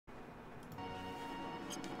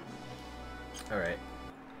Alright.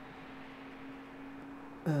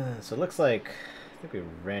 So it looks like I think we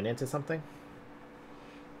ran into something.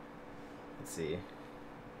 Let's see.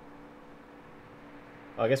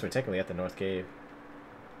 Oh, I guess we're technically at the North Cave.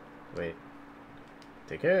 Wait.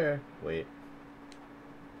 Take care. Wait.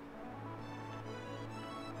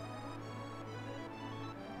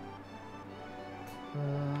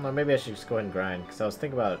 Or maybe I should just go ahead and grind, because I was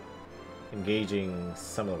thinking about engaging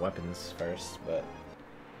some of the weapons first, but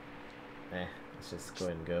let's just go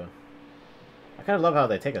ahead and go. I kind of love how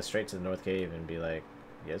they take us straight to the North Cave and be like,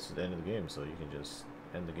 yeah, this is the end of the game, so you can just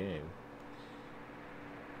end the game.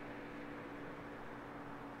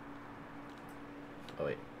 Oh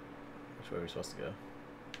wait, which way are we supposed to go?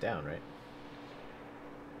 Down, right?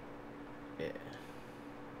 Yeah.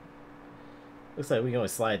 Looks like we can only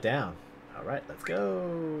slide down. Alright, let's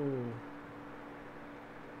go!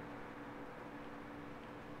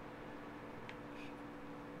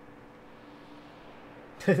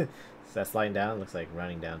 Is that sliding down? Looks like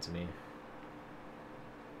running down to me.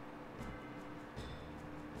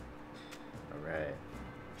 Alright.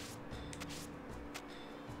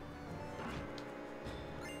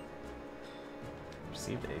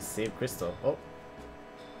 Received a save crystal. Oh!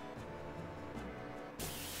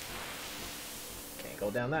 Can't go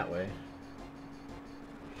down that way.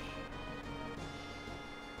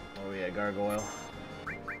 Oh yeah, gargoyle.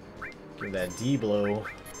 Give him that D blow.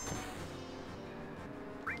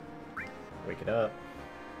 Wake it up.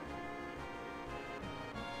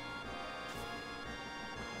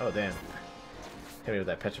 Oh damn. Hit me with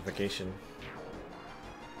that petrification.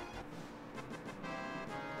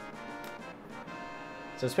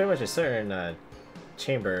 So it's pretty much a certain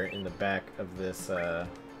chamber in the back of this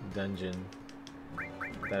dungeon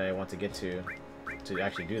that I want to get to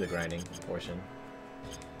actually do the grinding portion.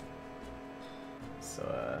 So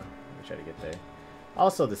let me try to get there.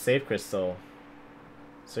 Also the save crystal.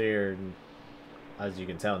 So you're, as you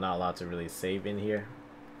can tell, not allowed to really save in here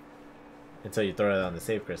until you throw it on the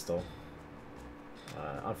save crystal.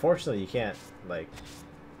 Unfortunately, you can't, like...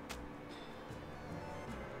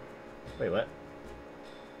 Wait, what?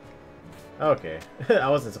 Okay. I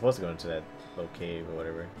wasn't supposed to go into that little cave or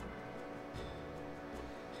whatever.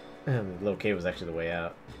 The little cave was actually the way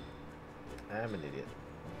out. I'm an idiot.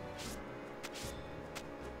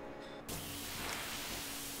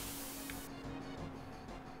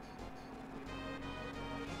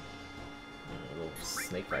 Little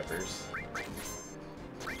snake vipers.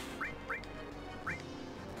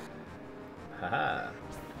 Haha.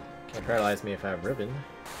 Can't paralyze me if I have ribbon.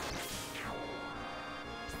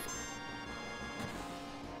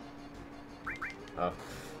 Oh.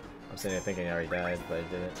 I'm sitting there thinking I already died, but I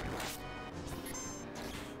didn't.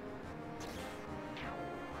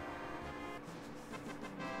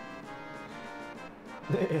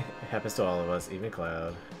 It happens to all of us, even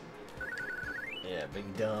Cloud. Yeah,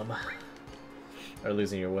 big dumb. Or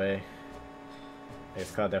losing your way. I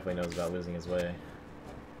guess Cloud definitely knows about losing his way.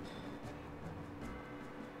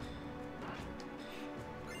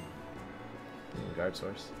 Guard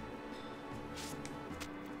source.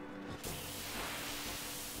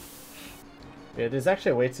 Yeah, there's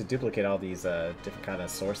actually a way to duplicate all these different kind of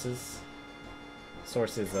sources.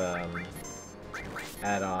 Sources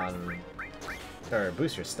add on or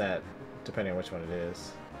boost your stat depending on which one it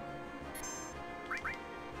is.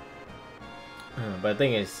 But the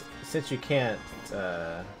thing is, since you can't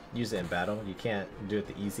use it in battle, you can't do it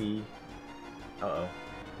the easy.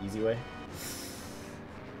 Easy way.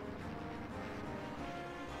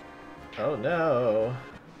 Oh no!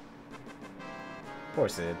 Poor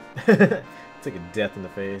Sid. Took a death in the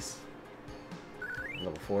face.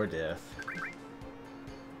 Level 4 death.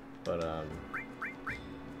 But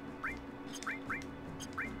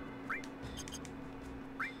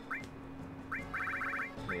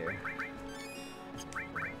here.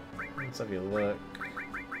 So if you look,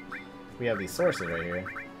 we have these sources right here.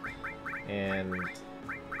 And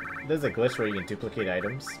there's a glitch where you can duplicate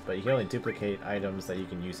items, but you can only duplicate items that you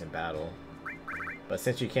can use in battle. But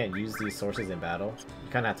since you can't use these sources in battle,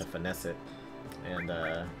 you kind of have to finesse it. And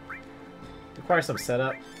requires some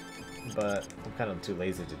setup, but I'm kind of too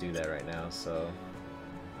lazy to do that right now, so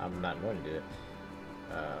I'm not going to do it.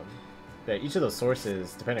 But each of those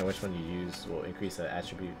sources, depending on which one you use, will increase an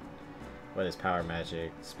attribute, whether it's power,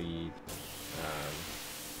 magic, speed,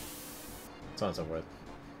 so on and so forth.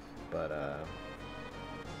 But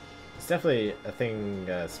it's definitely a thing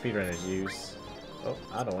speedrunners use. Oh,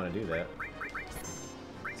 I don't want to do that.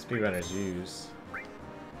 Speedrunners use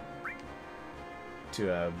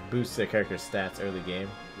to boost their character's stats early game,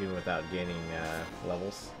 even without gaining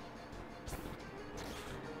levels.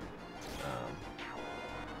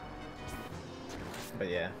 But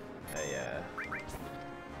yeah, I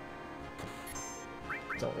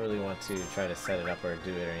don't really want to try to set it up or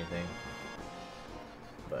do it or anything.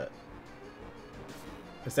 But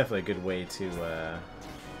it's definitely a good way to,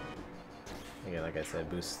 again, like I said,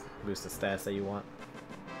 boost the stats that you want.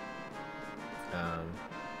 I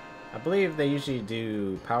believe they usually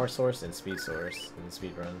do power source and speed source in the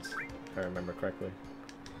speed runs, if I remember correctly.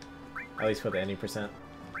 At least for the any percent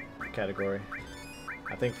category.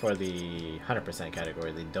 I think for the 100%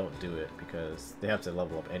 category they don't do it because they have to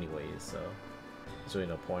level up anyways, so there's really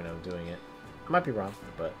no point of doing it. I might be wrong,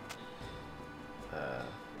 but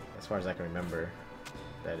as far as I can remember,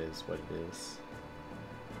 that is what it is.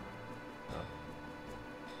 Oh.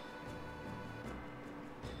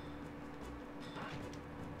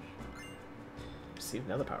 Receive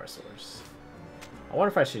another power source. I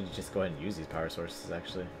wonder if I should just go ahead and use these power sources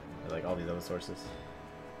actually, or like all these other sources.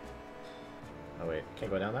 Oh wait, can't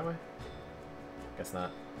go down that way? Guess not.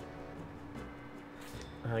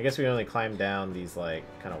 I guess we only climb down these like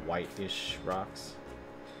kind of white-ish rocks.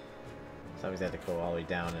 So that means I have to go all the way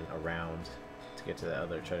down and around to get to the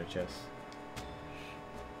other treasure chest.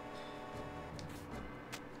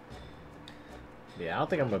 Yeah, I don't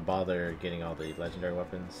think I'm gonna bother getting all the legendary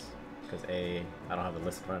weapons because A, I don't have the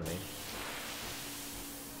list in front of me.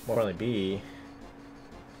 More importantly, B,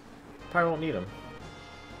 probably won't need them.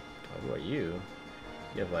 Oh, who are you?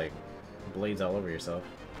 You have like blades all over yourself.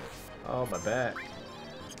 Oh, my back.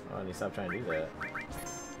 Oh, I need to stop trying to do that.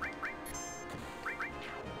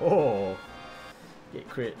 Oh, get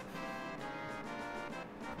crit.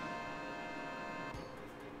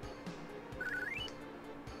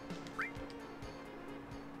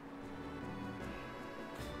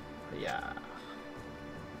 Yeah.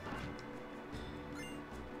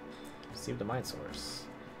 Receive the mind source.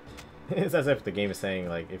 It's as if the game is saying,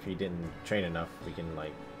 like, if you didn't train enough, we can,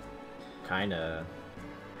 like, kind of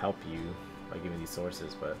help you by giving these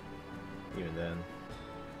sources, but even then,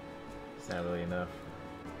 it's not really enough.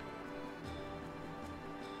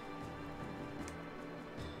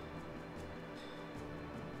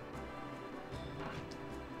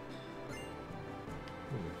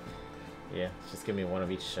 Yeah, just give me one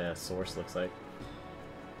of each source, looks like.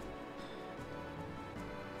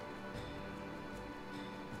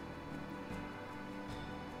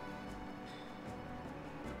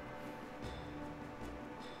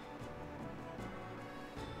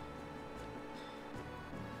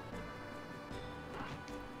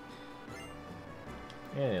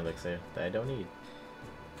 And an elixir that I don't need.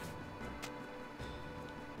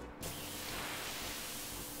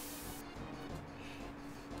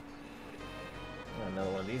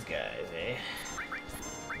 Another one of these guys, eh?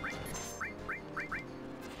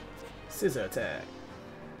 Scissor attack.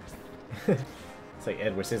 It's like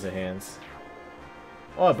Edward Scissorhands.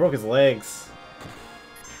 Oh, I broke his legs.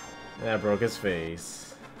 And I broke his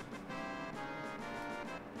face.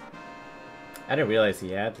 I didn't realize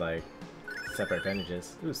he had, like, separate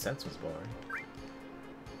appendages. Ooh, sense was born.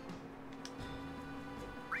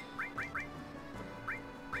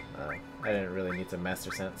 I didn't really need to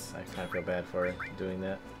master sense. I kind of feel bad for doing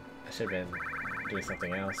that. I should have been doing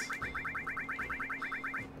something else.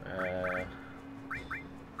 Can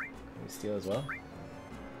we steal as well?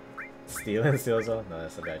 Steal and steal as well? No,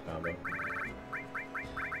 that's a bad combo.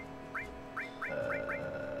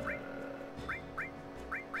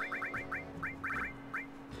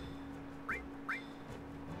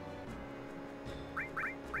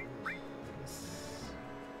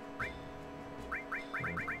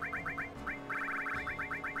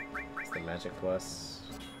 Magic plus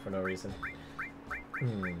for no reason. I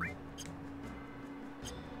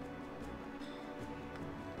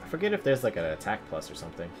forget if there's like an attack plus or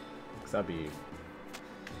something, because that'd be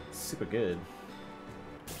super good.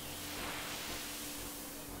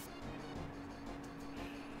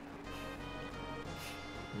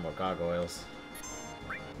 More gargoyles.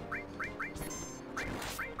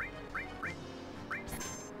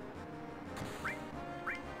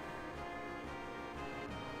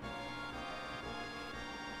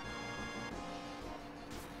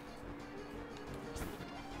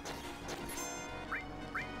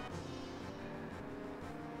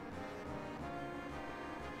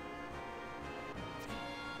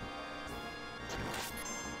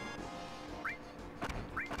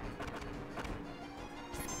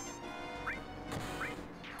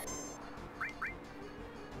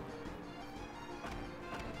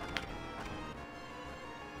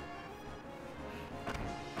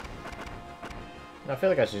 I feel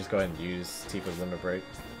like I should just go ahead and use Tifa's Limit Break.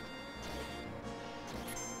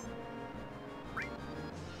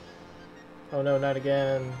 Oh no, not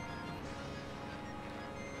again.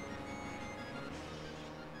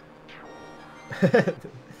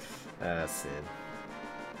 Sid.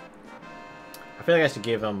 I feel like I should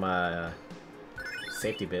give him a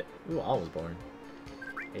safety bit. Ooh, all was born.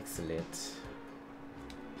 Excellent.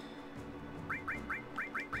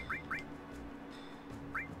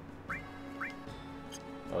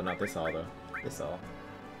 Oh, not this all though. This all.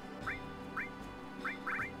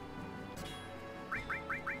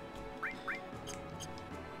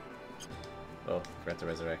 Oh, forgot to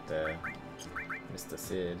resurrect Mr.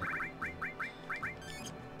 Sid.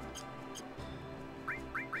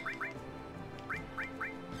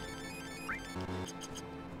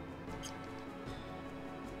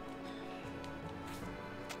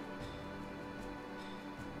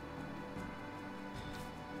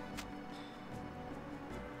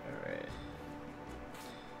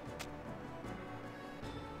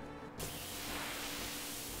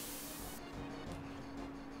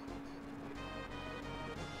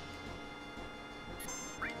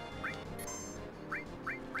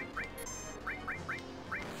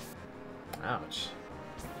 Ouch.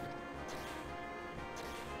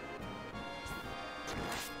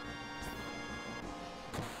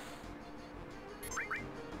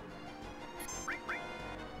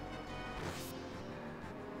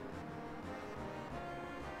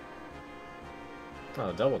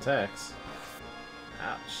 Oh, double tax.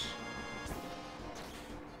 Ouch.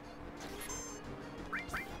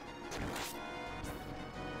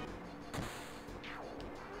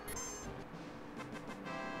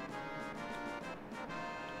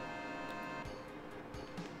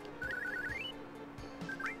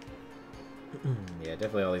 Yeah,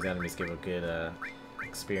 definitely all these enemies give a good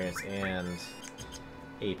experience and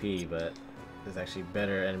AP, but there's actually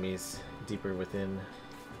better enemies deeper within.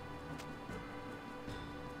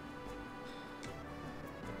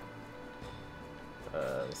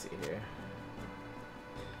 Let's see here.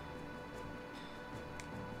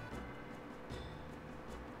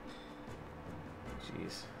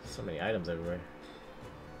 Jeez, so many items everywhere.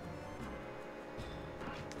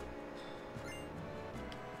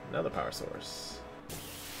 Another power source.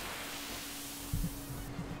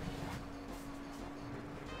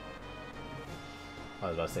 I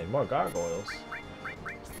was about to say more gargoyles.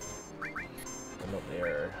 And up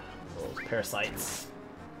there, those parasites.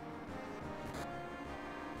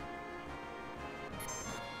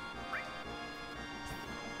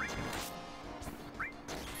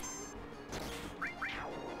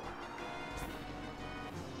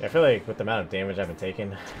 Yeah, I feel like with the amount of damage I've been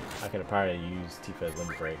taking, I could have probably used Tifa's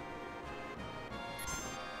Limit Break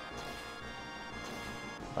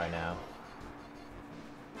by now.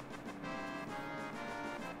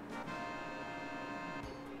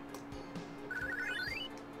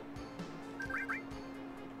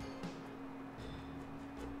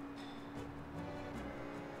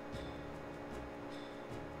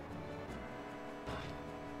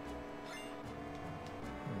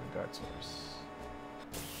 Guard source.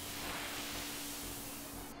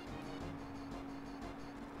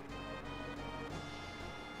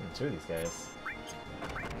 Two of these guys.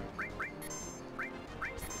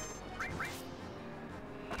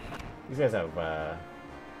 These guys have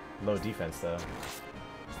low defense though.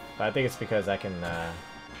 But I think it's because I can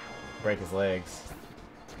break his legs.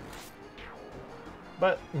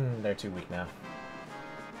 But they're too weak now.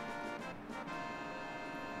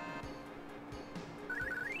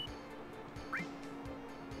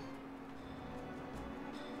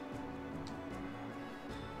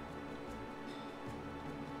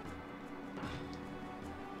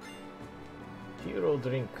 Hero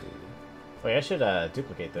drink. Wait, I should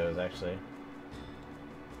duplicate those actually.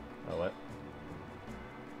 Oh, what?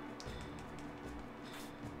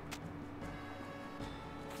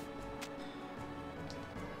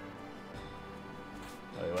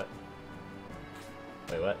 Wait, what?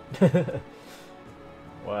 Wait, what?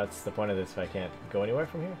 What's the point of this if I can't go anywhere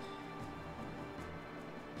from here?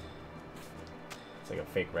 It's like a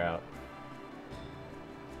fake route.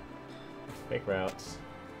 Fake routes.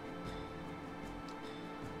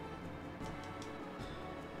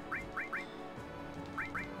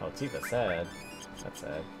 Oh, Tifa's sad. That's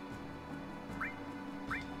sad.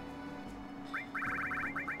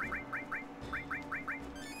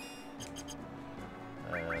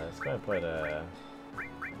 Let's go ahead and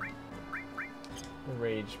put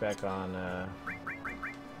Rage back on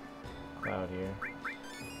Cloud here.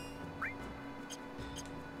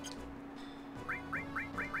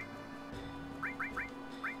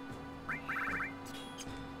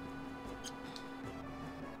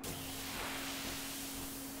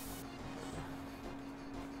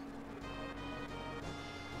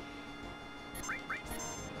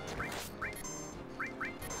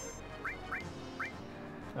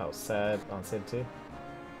 Oh, sad on Sid too.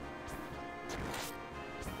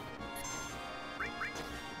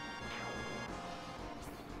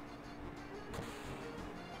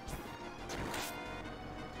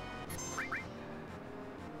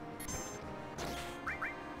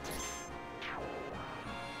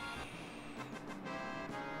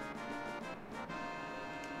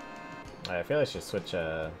 I feel I should switch.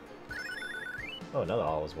 Oh, another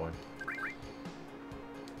All was born.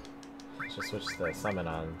 Just switch the summon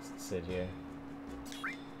on Sid here.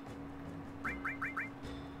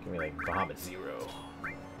 Give me like Bahamut 0.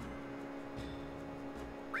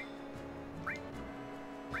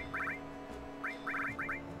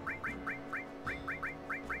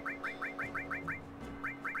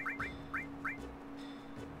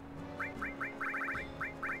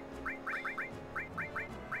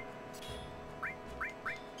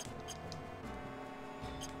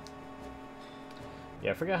 Yeah,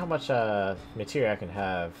 I forgot how much materia I can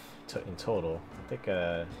have in total. I think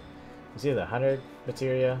it's either 100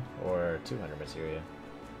 materia or 200 materia.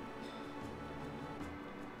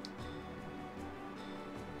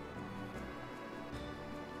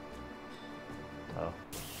 Oh.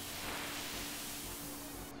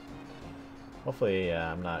 Hopefully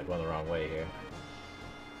I'm not going the wrong way here.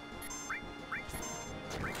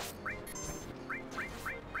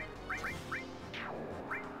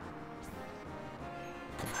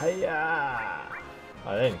 Hiya! Oh,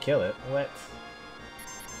 I didn't kill it. What?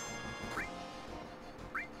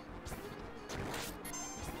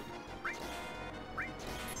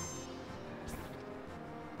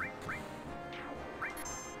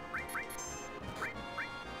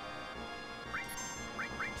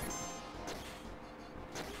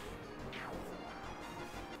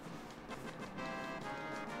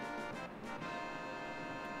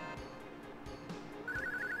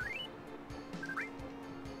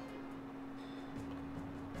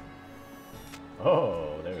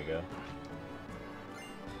 Oh, there we go.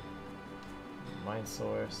 Mind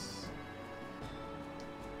source.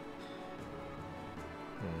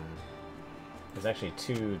 There's actually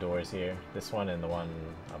 2 doors here. This one and the one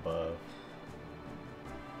above.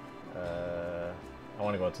 I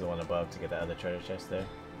want to go to the one above to get the other treasure chest there.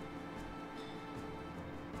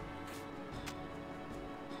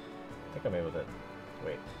 I think I'm able to...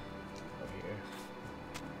 Wait. Over here.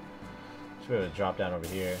 Should be able to drop down over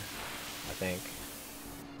here, I think.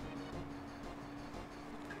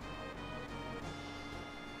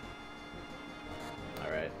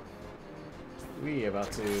 Alright. We are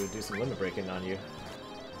about to do some limit breaking on you.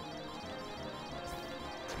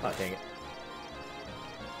 Oh, dang it.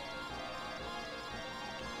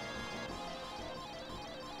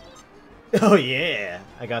 Oh yeah!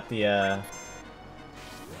 I got the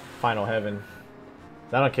final heaven.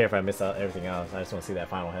 I don't care if I miss out everything else, I just want to see that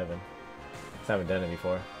final heaven. I haven't done it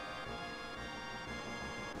before.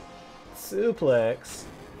 Suplex.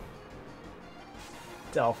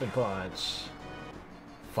 Dolphin punch.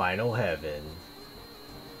 Final heaven.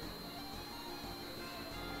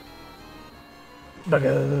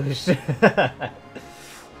 Bagoosh.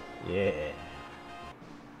 Yeah.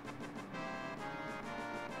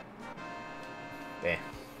 Damn.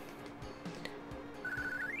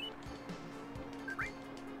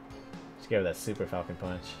 Just give her that super falcon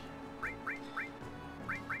punch.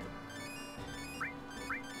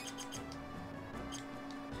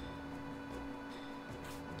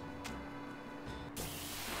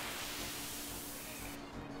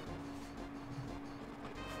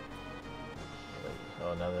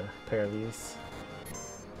 Oh, another pair of these.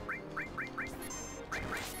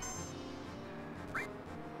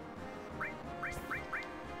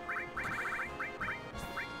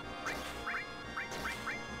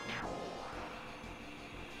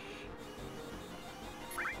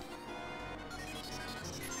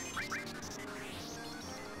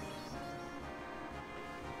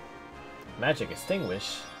 Magic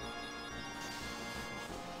extinguish.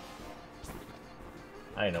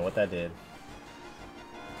 I didn't know what that did.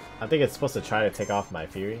 I think it's supposed to try to take off my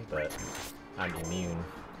fury, but I'm immune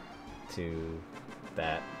to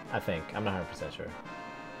that. I think. I'm not 100% sure.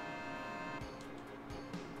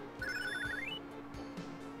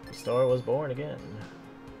 Restore was born again.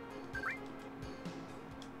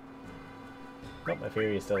 Nope, my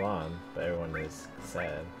fury is still on, but everyone is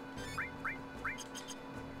sad.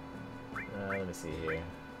 Let me see here.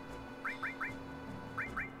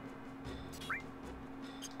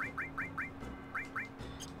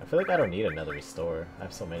 I feel like I don't need another restore. I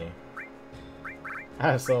have so many.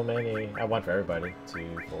 I have so many. I have one for everybody.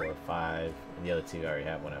 2, 4, 5. And the other 2 I already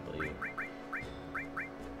have one, I believe.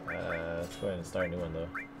 Let's go ahead and start a new one though.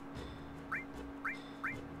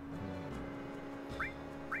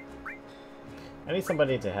 I need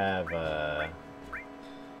somebody to have,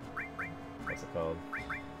 what's it called?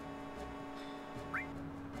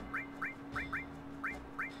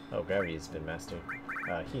 Oh, gravity's been mastered.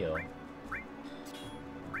 Heal.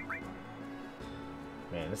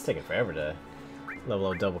 Man, it's taking forever to level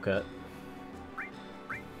up double cut.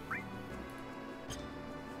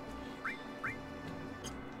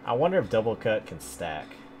 I wonder if double cut can stack.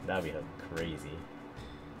 That'd be crazy.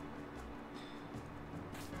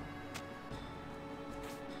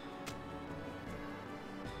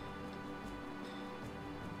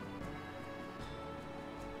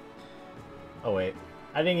 Oh wait,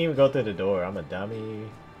 I didn't even go through the door. I'm a dummy.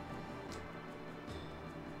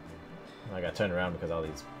 I got turned around because of all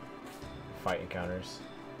these fight encounters.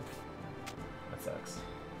 That sucks.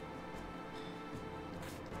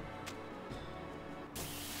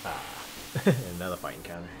 Ah, another fight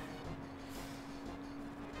encounter.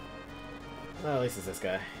 Well, at least it's this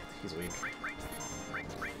guy. He's weak.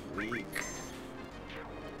 Weak.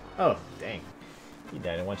 Oh, dang. He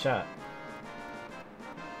died in one shot.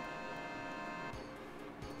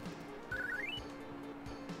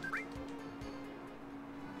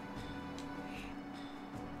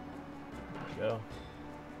 Go.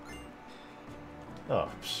 Oh,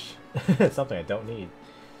 psh. Something I don't need.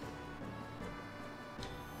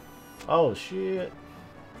 Oh, shit.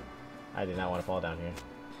 I did not want to fall down here.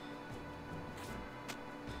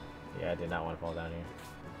 Yeah, I did not want to fall down here.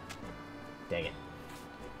 Dang it.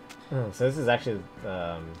 So this is actually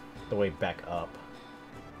the way back up.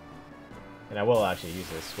 And I will actually use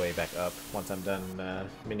this way back up once I'm done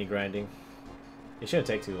mini grinding. It shouldn't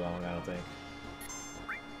take too long, I don't think.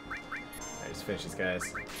 Alright, just finish these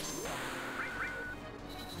guys.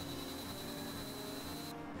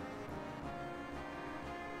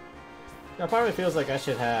 Now, part of me feels like I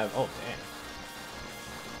should have... Oh, damn.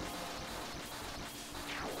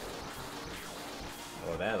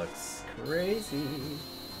 Oh, that looks crazy.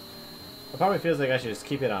 Part of me feels like I should just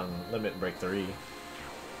keep it on Limit Break 3.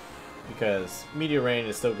 Because Meteor Rain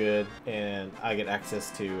is still good, and I get access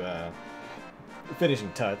to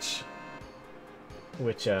Finishing Touch,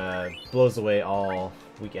 which blows away all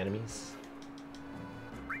weak enemies.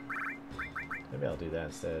 Maybe I'll do that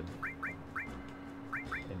instead.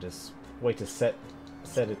 And just wait to set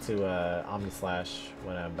it to Omni Slash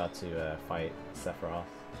when I'm about to fight Sephiroth.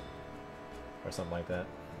 Or something like that.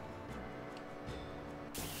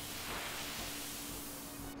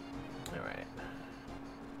 Alright.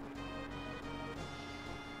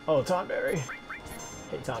 Oh, Tonberry!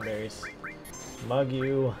 Hey, Tonberries. Mug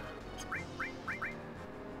you.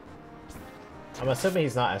 I'm assuming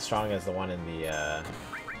he's not as strong as the one in the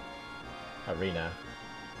arena.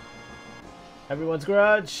 Everyone's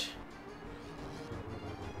grudge!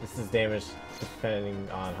 This is damage depending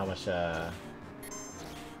on how much how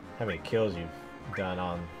many kills you've done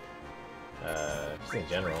on just in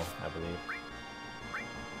general, I believe.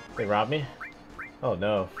 They robbed me? Oh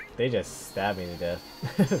no, they just stabbed me to death.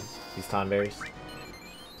 These Tonberries.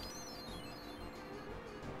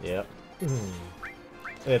 Yep. And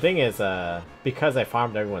the thing is, because I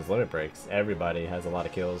farmed everyone's limit breaks, everybody has a lot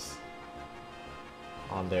of kills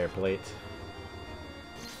on their plate.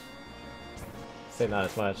 Say not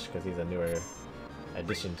as much because he's a newer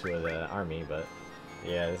addition to the army, but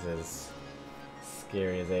yeah, this is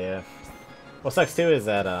scary as AF. What sucks too is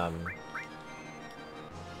that what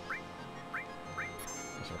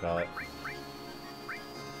should we call it?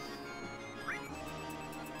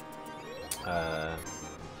 I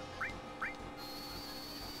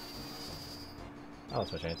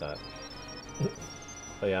lost my train of thought.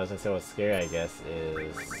 But yeah, I was gonna say what's scary, I guess,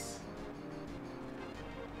 is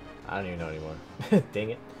I don't even know anymore.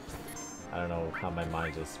 Dang it. I don't know how my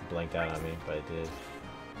mind just blanked out on me, but it did.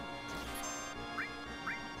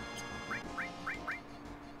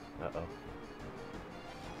 Uh-oh.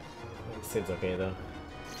 Sid's okay, though.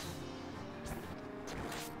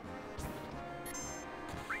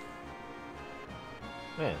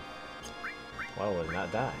 Man. Why would it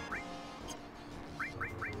not die?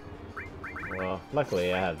 Well,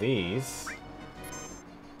 luckily I have these.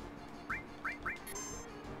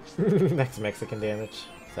 Next Mexican damage.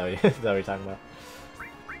 Is that what you're talking about?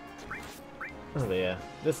 But yeah,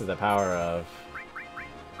 this is the power of...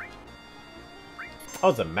 Oh,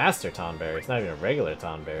 it's a Master Tonberry. It's not even a regular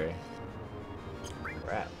Tonberry.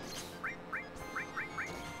 Crap.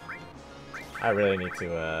 I really need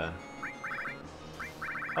to,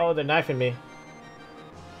 Oh, they're knifing me.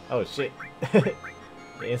 Oh, shit. It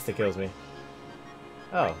insta-kills me.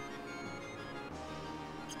 Oh.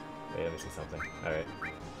 Wait, let me see something. Alright.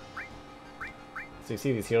 So you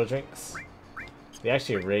see these heal drinks? They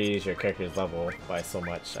actually raise your character's level by so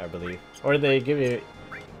much, I believe. Or they give you...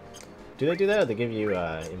 Do they do that, or they give you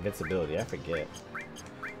invincibility? I forget.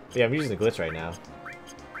 But yeah, I'm using the glitch right now.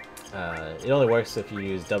 It only works if you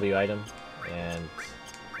use W item, and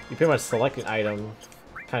you pretty much select an item,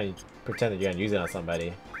 kind of pretend that you're going to use it on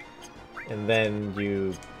somebody, and then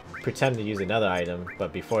you pretend to use another item,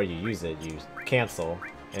 but before you use it, you cancel,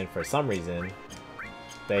 and for some reason,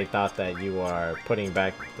 they thought that you are putting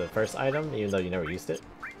back the first item, even though you never used it.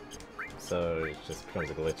 So it just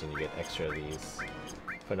becomes a glitch and you get extra of these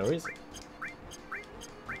for no reason.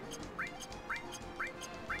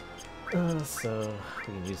 So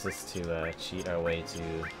we can use this to cheat our way to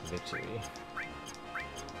victory.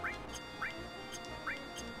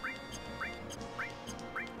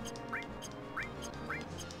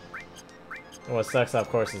 And what sucks, of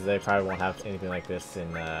course, is they probably won't have anything like this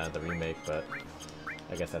in the remake, but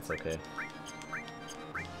I guess that's okay.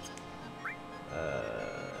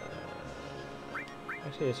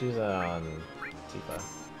 Actually, let's use it on Tifa.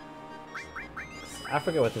 I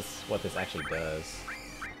forget what this actually does.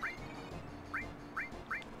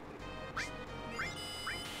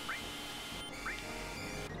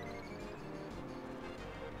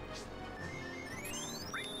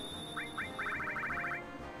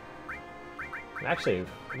 Actually,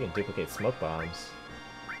 we can duplicate smoke bombs.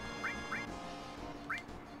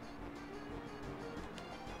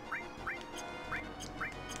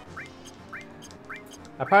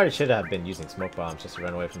 I probably should have been using smoke bombs just to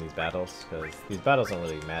run away from these battles, because these battles don't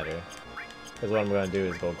really matter. Because what I'm going to do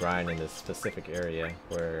is go grind in this specific area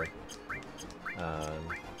where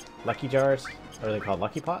lucky jars, or are they called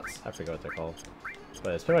lucky pots? I forget what they're called.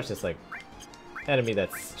 But it's pretty much just like enemy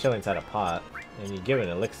that's chilling inside a pot, and you give it an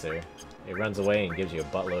elixir. It runs away and gives you a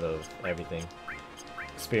buttload of everything.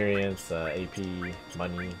 Experience, AP,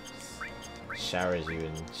 money, just showers you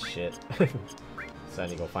and shit. So I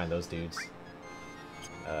need to go find those dudes.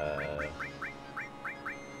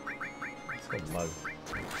 Let's go mug.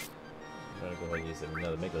 I'm gonna go ahead and use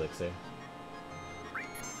another Mega Elixir.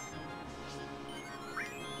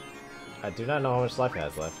 I do not know how much life it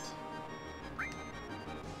has left.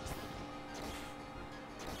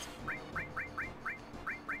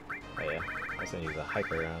 Oh yeah, I was gonna use a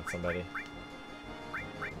hyper on somebody.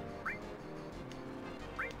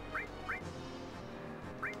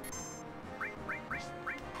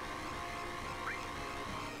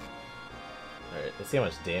 Alright, let's see how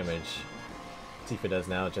much damage Tifa does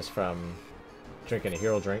now just from drinking a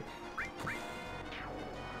hero drink.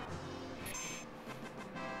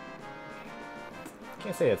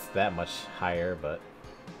 Can't say it's that much higher, but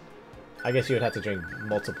I guess you would have to drink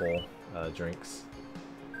multiple drinks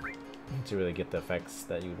to really get the effects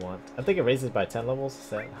that you'd want. I think it raises by 10 levels. Is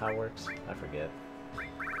that how it works? I forget.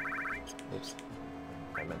 Oops.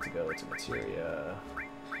 I meant to go to materia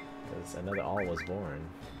because another all was born.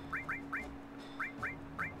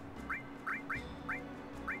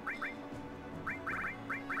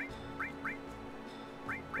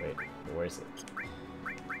 Wait, where is it?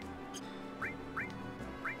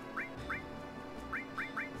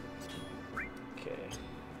 Okay.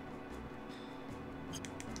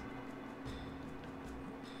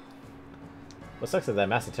 What sucks is that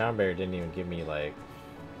Master Town Bear didn't even give me like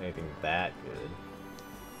anything that good.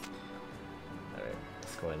 Alright,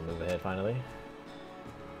 let's go ahead and move ahead finally.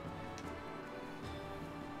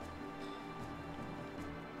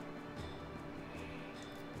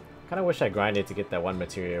 Kinda wish I grinded to get that one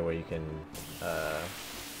materia where you can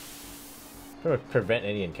prevent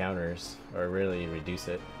any encounters, or really reduce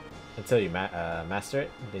it. Until you master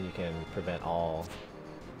it, then you can prevent all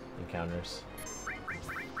encounters.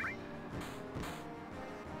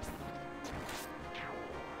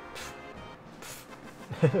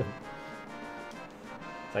 So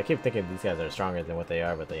I keep thinking these guys are stronger than what they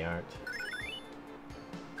are, but they aren't.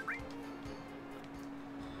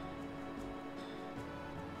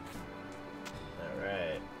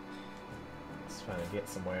 Alright. Let's finally get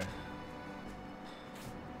somewhere.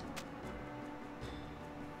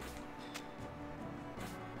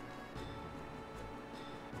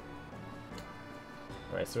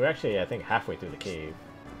 Alright, so we're actually, I think, halfway through the cave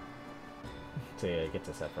to get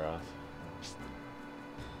to Sephiroth.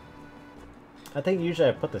 I think usually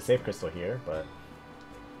I put the safe crystal here, but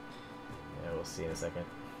yeah, we'll see in a second.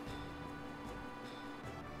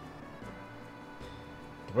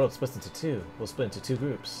 The world splits into two. We'll split into two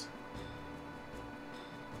groups.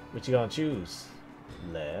 Which you gonna choose?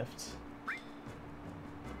 Left.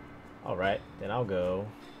 Alright, then I'll go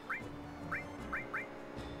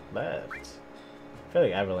left. I feel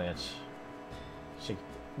like Avalanche should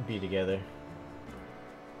be together.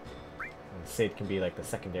 And Sid can be like the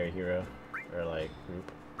secondary hero. or like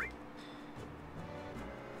group.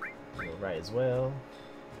 Go right as well.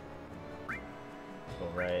 Go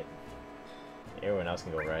right. Everyone else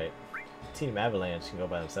can go right. Team Avalanche can go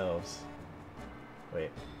by themselves.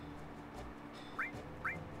 Wait.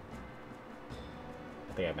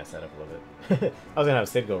 I think I messed that up a little bit. I was gonna have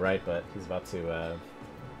Sid go right, but he's about to,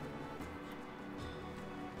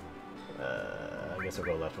 I guess we'll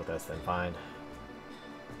go left with us then, fine.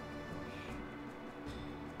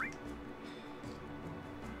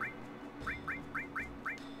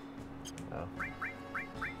 Oh.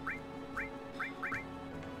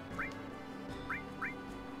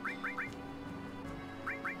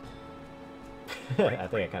 I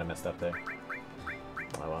think I kind of messed up there.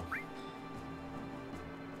 Oh well.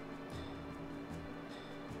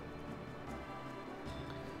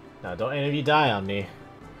 Now, don't any of you die on me.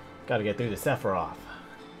 Gotta get through the Sephiroth.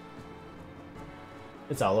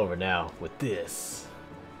 It's all over now with this.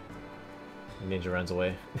 Ninja runs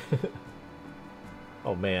away.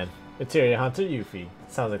 Oh man. Materia Hunter Yuffie.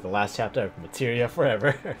 Sounds like the last chapter of Materia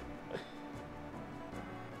Forever.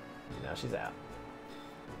 Now she's out.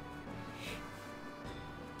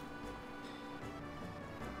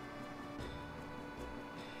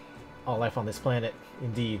 All life on this planet,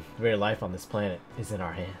 indeed, very life on this planet, is in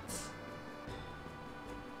our hands.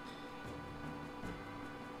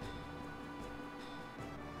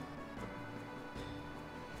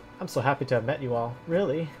 I'm so happy to have met you all.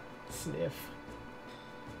 Really? Sniff.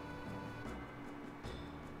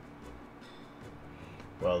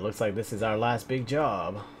 Well, it looks like this is our last big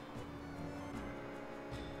job.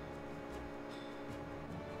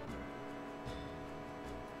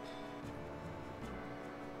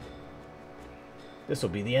 This will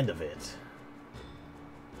be the end of it.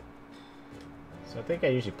 So I think I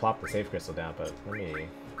usually plop the save crystal down, but let me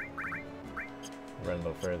run a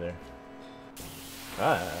little further.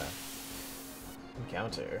 Ah!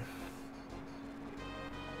 Encounter.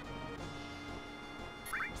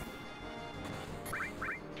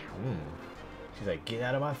 She's like, get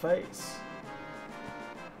out of my face.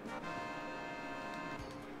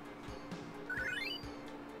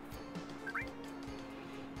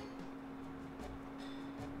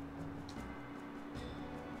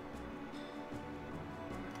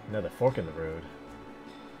 Another fork in the road.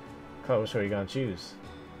 Chloe, which way are you gonna choose?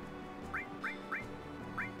 I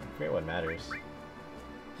forget what matters.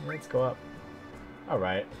 Let's go up.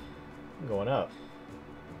 Alright. I'm going up.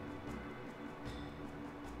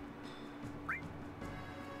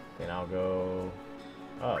 Then I'll go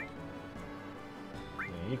up. And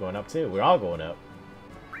you're going up too. We're all going up.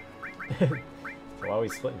 So what are we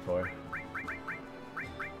splitting for?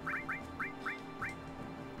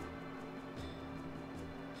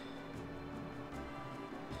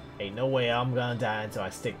 Ain't no way I'm gonna die until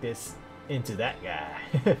I stick this into that guy.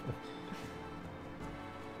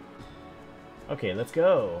 Okay, let's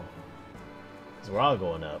go. Because we're all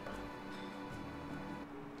going up.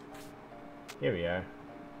 Here we are.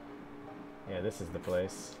 Yeah, this is the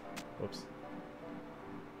place. Whoops.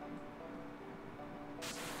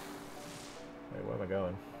 Wait, where am I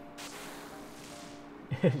going?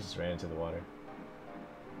 Just ran into the water.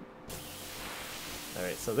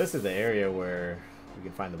 Alright, so this is the area where we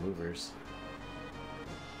can find the movers.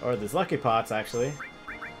 Or there's lucky pots, actually.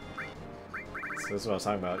 So this is what I was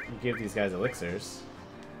talking about. You give these guys elixirs.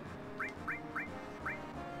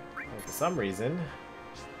 And for some reason,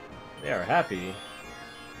 they are happy.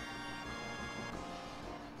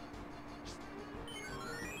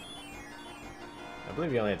 I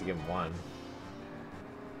believe you only have to give them one.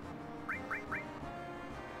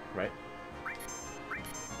 Right?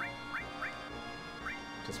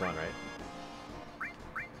 Just one, right?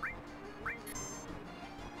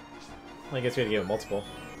 I guess we had to give him multiple.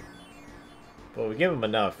 Well, we give him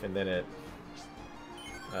enough, and then it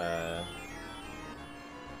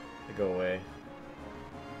go away.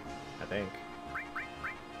 I think.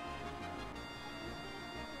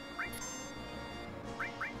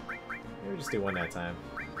 Maybe just do one at a time.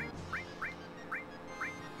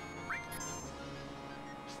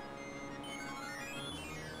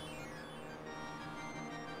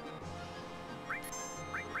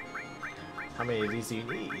 How many of these do you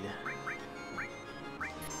need?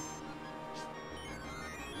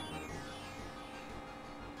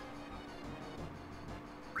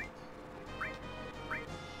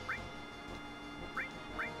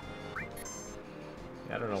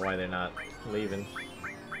 I don't know why they're not leaving.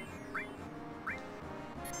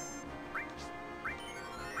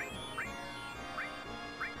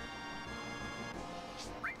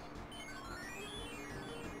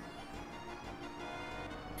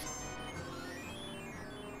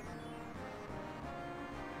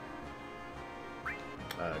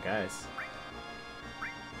 guys.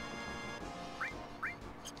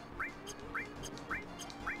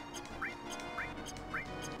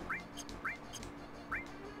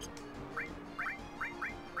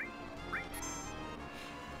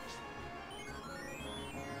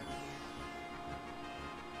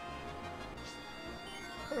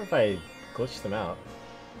 I wonder if I glitched them out.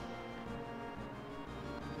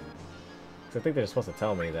 'Cause I think they're supposed to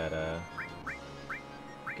tell me that,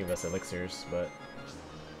 give us elixirs, but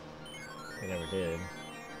they never did.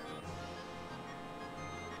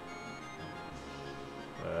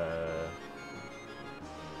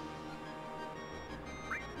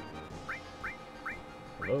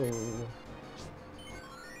 Hello?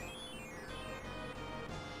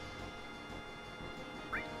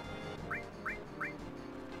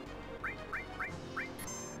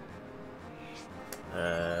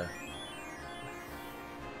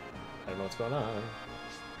 I don't know what's going on.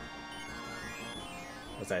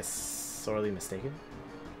 Was I sorely mistaken?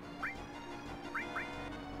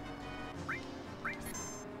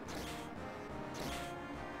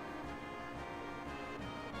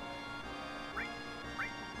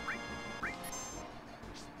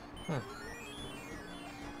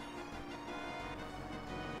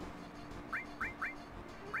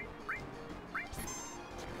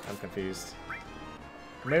 I'm confused.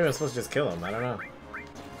 Maybe I'm supposed to just kill him, I don't know.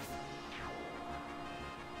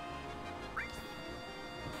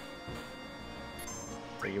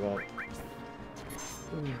 So you won't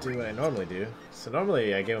do what I normally do. So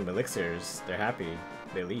normally I give them elixirs, they're happy,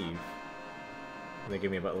 they leave. And they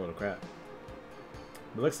give me a buttload of crap.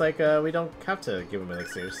 It looks like we don't have to give them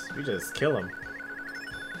elixirs, we just kill them.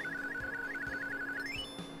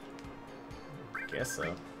 Guess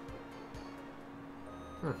so.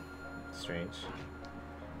 Strange.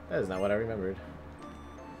 That is not what I remembered.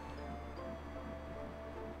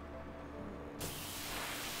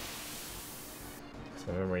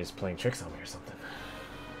 So my memory is playing tricks on me or something.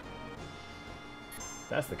 If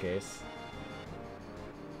that's the case.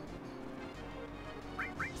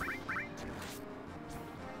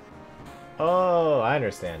 Oh, I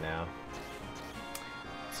understand now.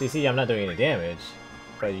 So you see, I'm not doing any damage,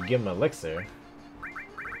 but you give them elixir.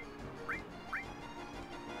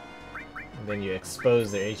 And then you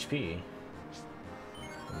expose their HP.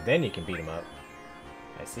 And then you can beat them up.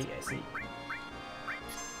 I see, I see.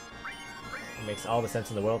 It makes all the sense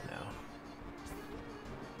in the world now.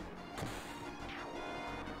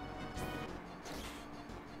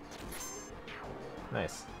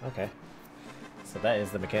 Nice, okay. So that is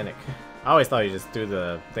the mechanic. I always thought you just do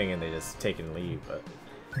the thing and they just take it and leave, but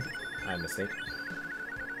I'm mistaken.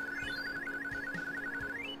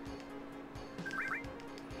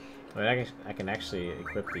 I mean, I can actually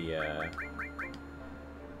equip the,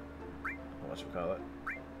 whatchamacallit?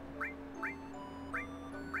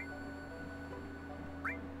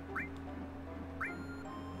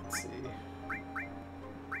 Let's see.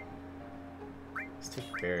 Let's take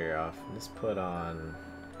the barrier off and just put on,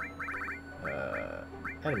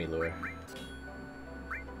 enemy lure.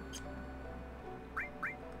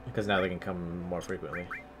 Because now they can come more frequently.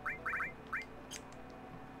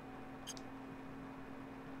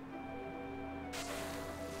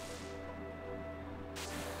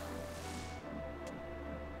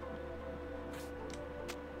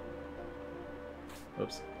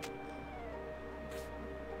 Oops.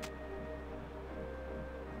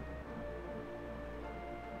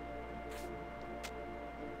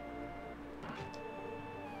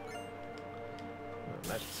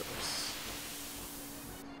 Magic source.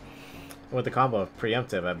 With the combo of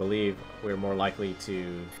preemptive, I believe we're more likely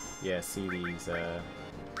to, yeah, see these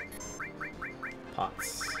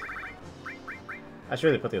pots. I should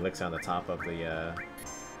really put the elixir on the top of the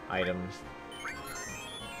item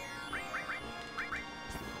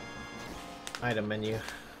menu.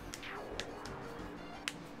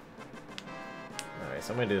 Alright,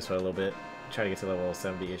 so I'm gonna do this for a little bit. Try to get to level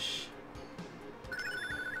 70-ish.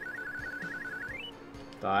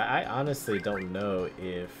 So I honestly don't know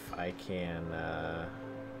if I can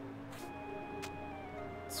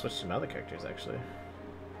switch to some other characters, actually.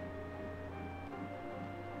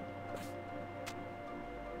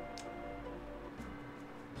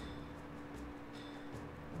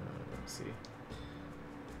 Let's see.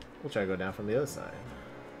 We'll try to go down from the other side.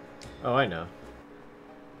 Oh, I know.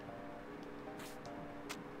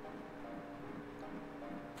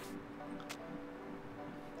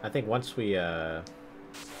 I think once we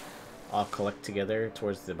all collect together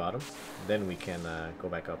towards the bottom, then we can go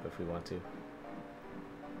back up if we want to.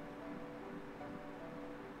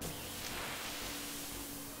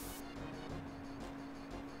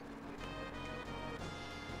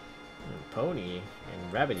 Pony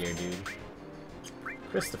and Rabbit Ear dude.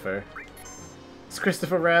 Christopher. It's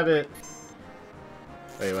Christopher Rabbit!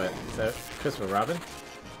 Wait, what? Is that Christopher Robin?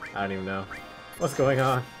 I don't even know. What's going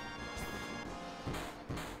on?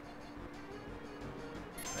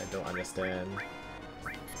 I don't understand.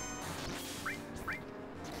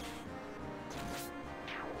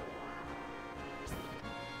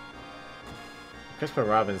 Christopher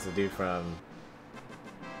Robin's the dude from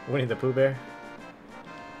Winnie the Pooh Bear.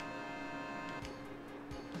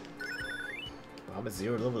 I'm at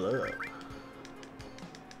 0 level up.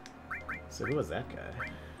 So who was that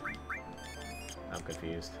guy? I'm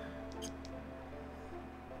confused.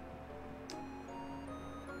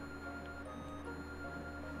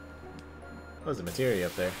 Oh, there's a materia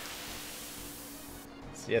up there.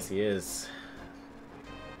 Yes, he is.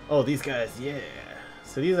 Oh, these guys, yeah.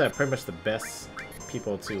 So these are pretty much the best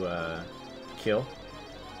people to kill.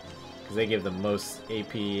 Because they give the most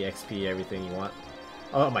AP, XP, everything you want.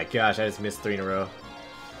 Oh my gosh, I just missed 3 in a row.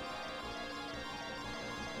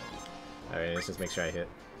 Alright, let's just make sure I hit.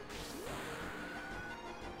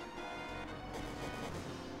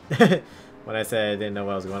 When I said I didn't know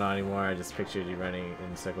what was going on anymore, I just pictured you running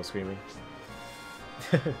in circles screaming.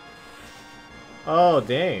 Oh,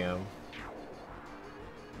 damn.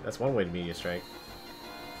 That's one way to meteor strike.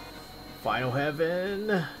 Final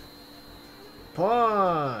Heaven!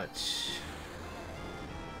 Punch!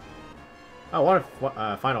 Oh, what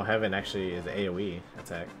if Final Heaven actually is AoE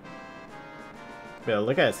attack? But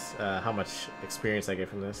look at how much experience I get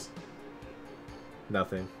from this.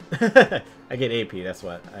 Nothing. I get AP, that's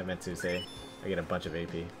what I meant to say. I get a bunch of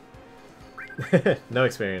AP. No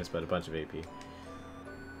experience, but a bunch of AP.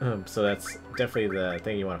 So that's definitely the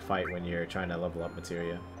thing you want to fight when you're trying to level up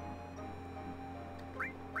materia.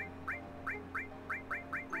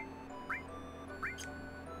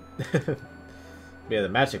 Yeah, the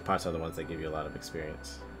magic parts are the ones that give you a lot of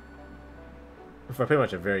experience. For pretty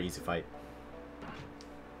much a very easy fight.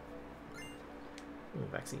 Ooh,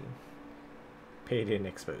 vaccine. Paid in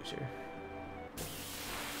exposure.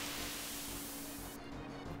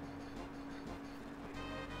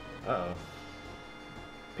 Uh-oh.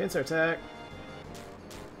 Pincer attack.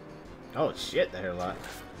 Oh shit, that hurt a lot.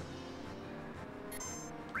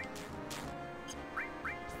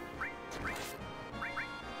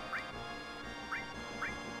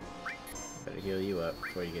 Better heal you up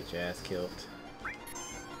before you get your ass killed.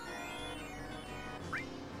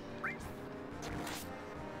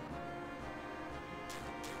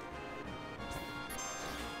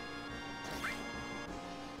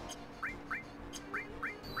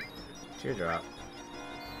 Teardrop.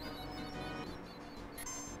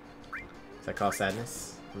 Is that called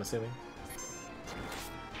sadness? I'm assuming.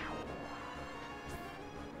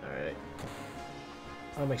 Alright.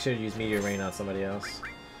 I'll make sure to use Meteor Rain on somebody else.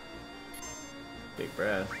 Big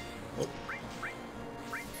breath. Oh.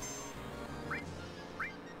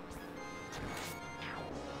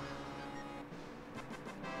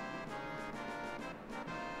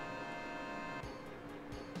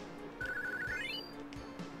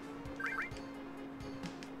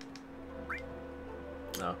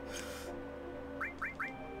 No.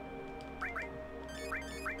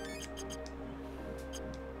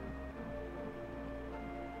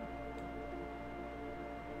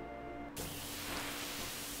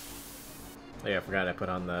 Oh yeah, I forgot I put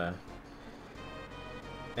on the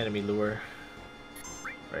enemy lure.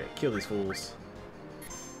 Alright, kill these fools.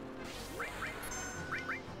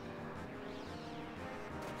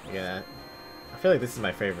 Yeah, I feel like this is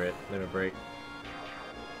my favorite Limit Break.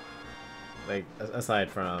 Like, aside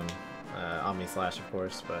from Omni Slash, of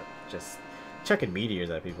course, but just chucking meteors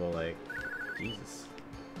at people, like, Jesus.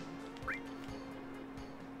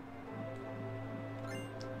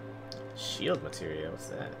 Shield materia, what's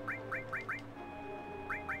that?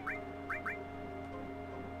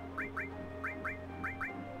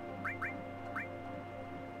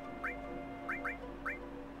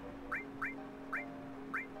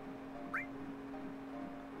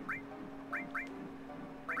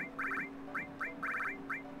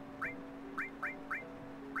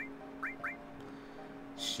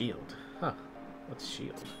 Shield. Huh. What's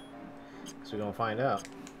shield? So we're gonna find out.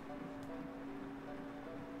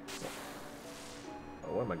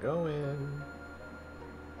 Oh, where am I going?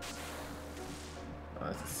 Oh,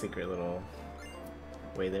 that's a secret little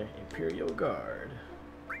way there. Imperial Guard.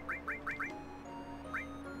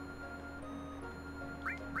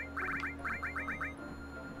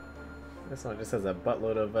 This one just has a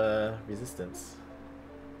buttload of resistance.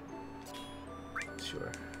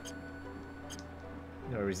 Sure.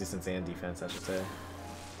 No resistance and defense, I should say.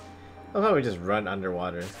 How about we just run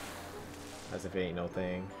underwater? As if it ain't no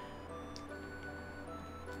thing.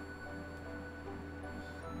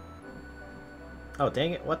 Oh,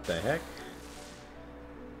 dang it. What the heck?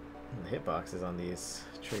 The hitboxes on these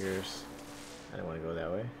triggers. I didn't want to go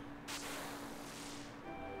that way.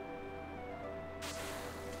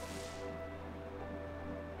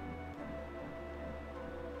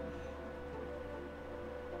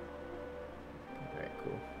 Alright,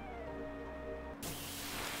 cool.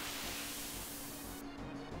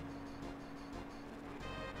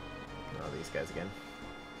 Oh, these guys again.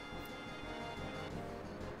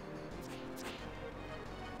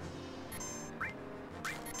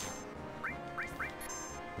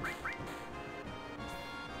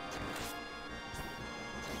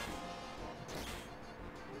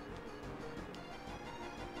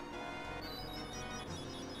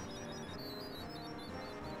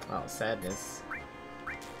 Oh, sadness.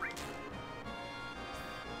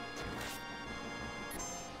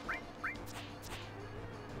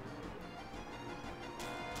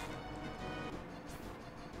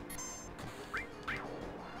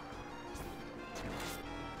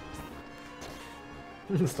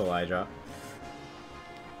 Still eye drop.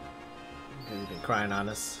 He's been crying on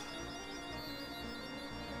us.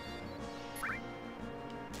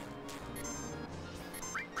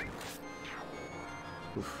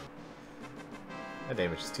 Oof. That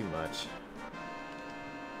damage is too much.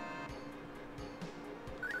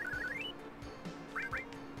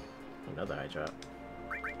 Another eye drop.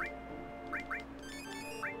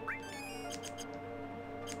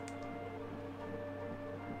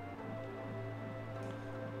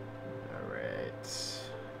 Alright.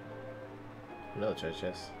 Another treasure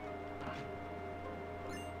chest.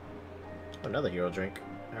 Another hero drink.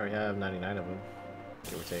 I already have 99 of them,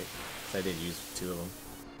 give or take. I did use 2 of them.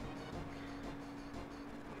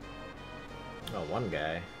 Oh, one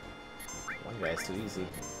guy. One guy's too easy.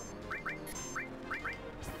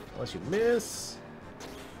 Unless you miss.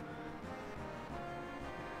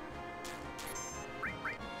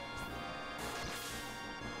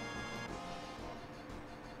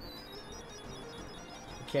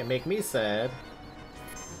 You can't make me sad.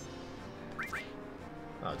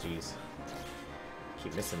 Oh, jeez.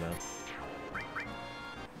 Keep missing though.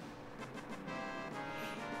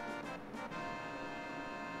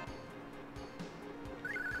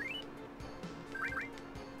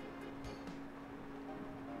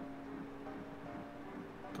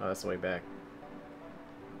 Oh, that's the way back.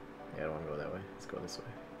 Yeah, I don't want to go that way. Let's go this way.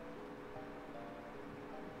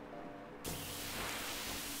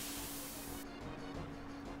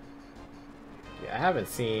 Yeah, I haven't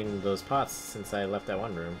seen those pots since I left that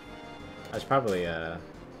one room. I should probably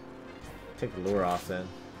take the lure off then,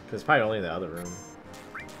 because it's probably only in the other room.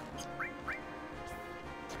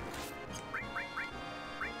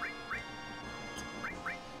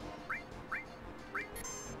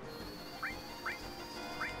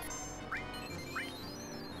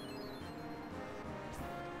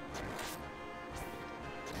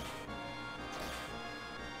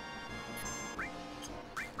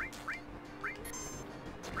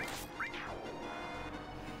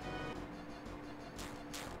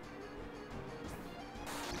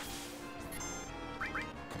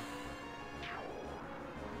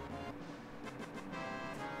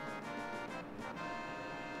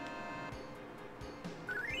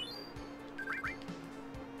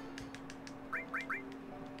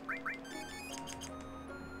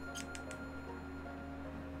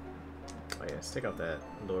 Oh yeah, stick out that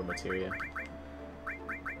lower materia.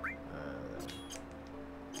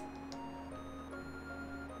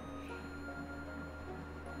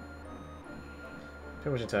 Pretty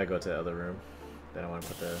much until I go to the other room. Then I want to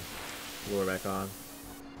put the lure back on.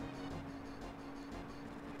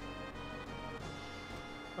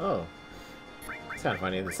 Oh. It's kind of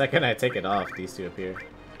funny. The second I take it off, these two appear.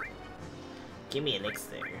 Give me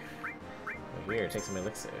elixir. Oh, here, take some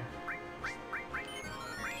elixir.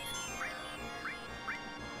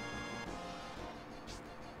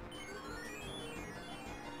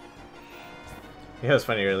 Yeah, it was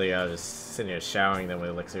funny earlier, I was just sitting here showering them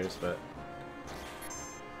with elixirs, but...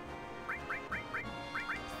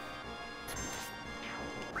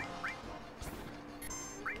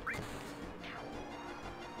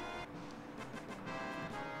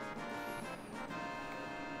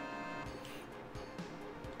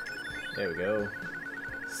 There we go.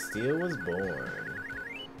 Steel was born.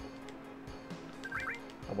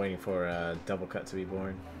 I'm waiting for a double cut to be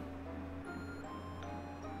born.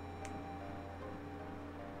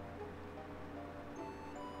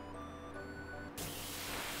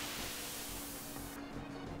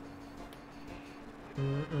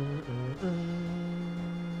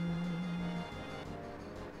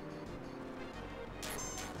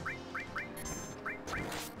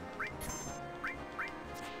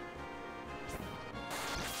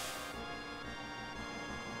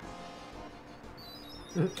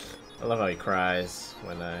 I love how he cries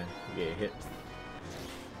when you get hit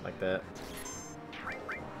like that.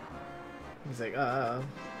 He's like, I'm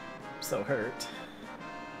so hurt.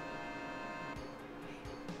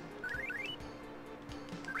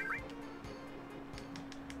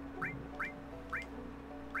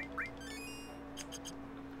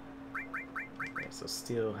 Okay, so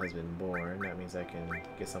steel has been born. That means I can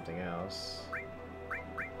get something else.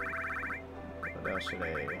 What else should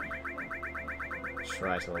I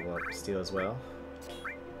try to level up steel as well?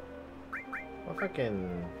 What if I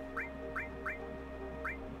can...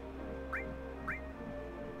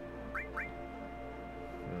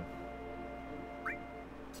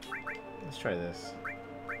 Let's try this.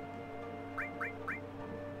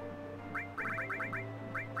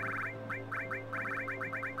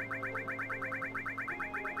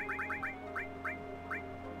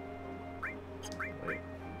 Wait.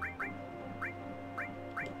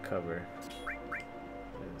 Cover.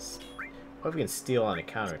 What if we can steal on a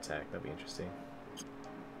counterattack? That'd be interesting.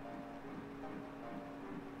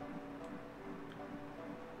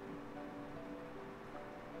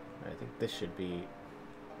 I think this should be...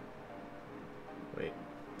 Wait,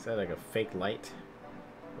 is that like a fake light?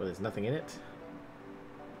 Where there's nothing in it?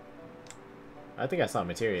 I think I saw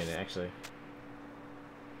materia in it, actually.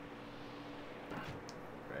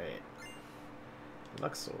 Right.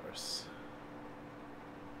 Lux source.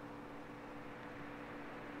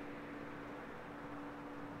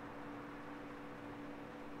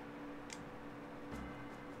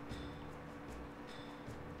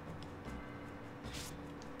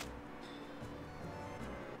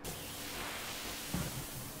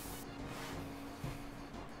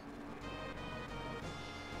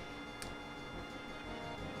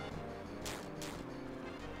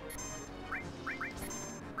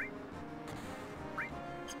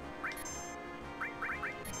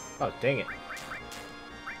 Oh, dang it.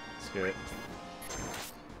 Screw it.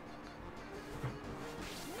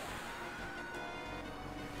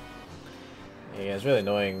 Yeah, it's really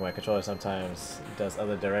annoying. My controller sometimes does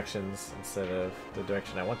other directions instead of the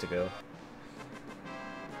direction I want to go.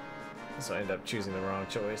 So I end up choosing the wrong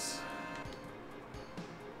choice.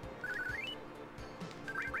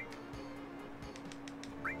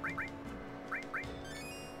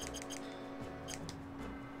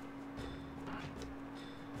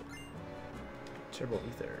 Turbo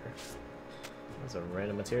ether. That's a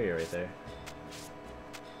random materia right there.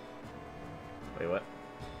 Wait, what?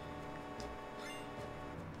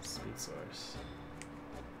 Speed source.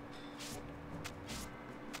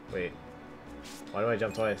 Wait. Why do I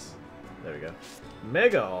jump twice? There we go.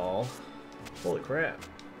 Mega all? Holy crap.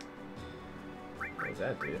 What does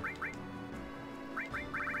that do?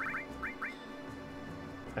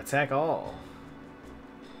 Attack all.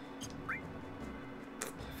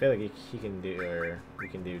 I feel like he can do, or we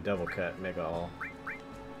can do double cut mega all.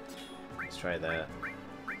 Let's try that.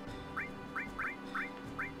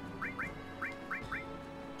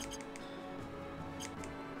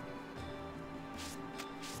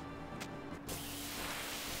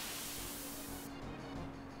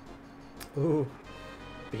 Ooh,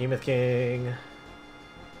 Behemoth King.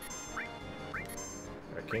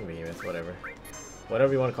 Or King Behemoth, whatever.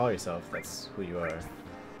 Whatever you want to call yourself, that's who you are.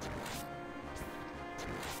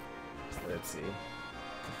 Let's see.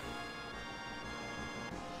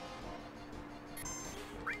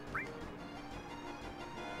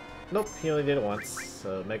 Nope, he only did it once,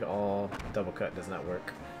 so Mega All double cut does not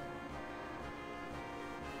work.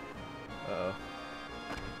 Uh-oh.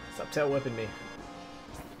 Stop tail whipping me.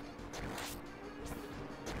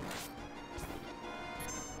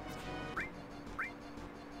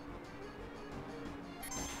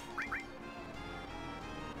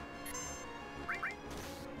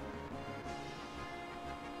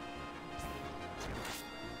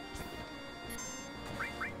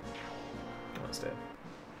 Dead.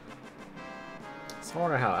 So I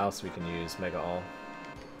wonder how else we can use Mega All.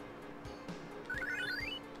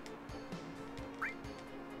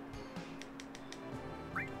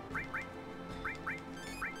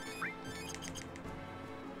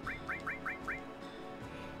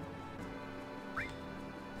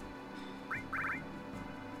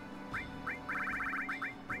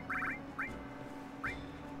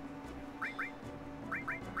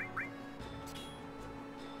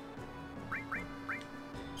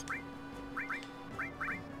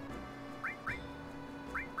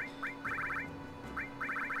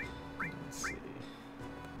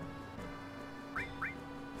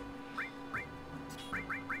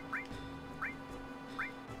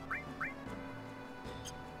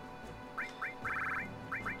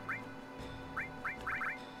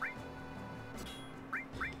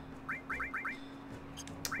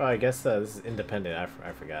 Oh, I guess this is independent.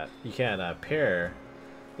 I forgot. You can't pair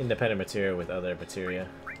independent materia with other materia.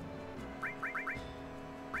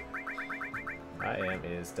 I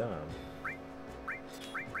is dumb.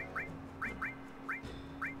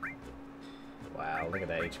 Wow, look at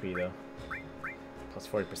that HP though. Plus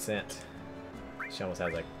 40%. She almost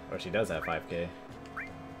has like, or she does have 5k.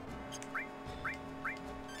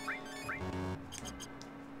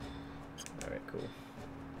 Alright, cool.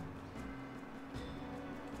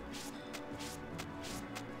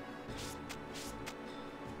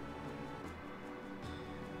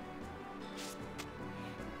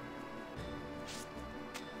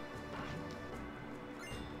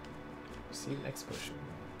 Receive next potion.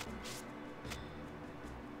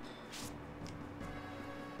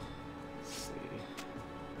 Let's see.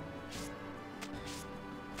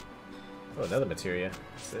 Oh, another materia.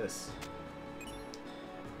 What's this?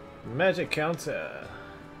 Magic counter.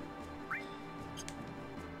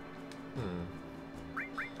 Oh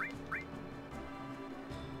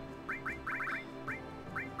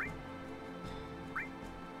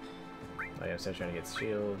yeah, I'm still trying to get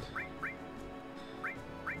shield.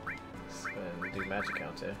 And do magic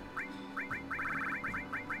counter.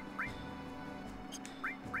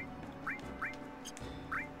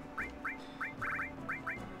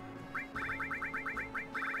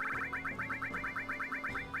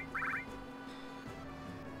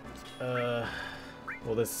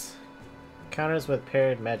 Well, this counters with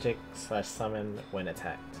paired magic / summon when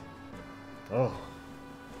attacked. Oh.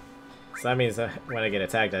 So that means that when I get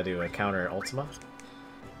attacked, I do a counter Ultima.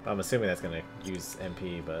 I'm assuming that's gonna use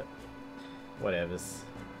MP, but whatevers.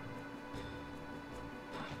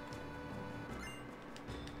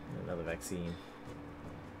 Another vaccine.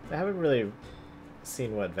 I haven't really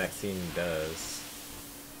seen what vaccine does.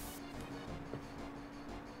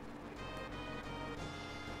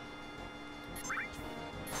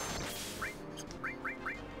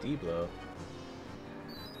 D-blow.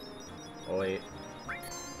 Oh wait.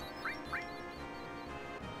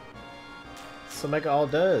 So Mega All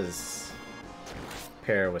does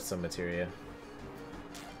pair with some materia.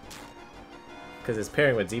 Because it's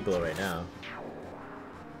pairing with D-blow right now.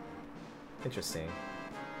 Interesting.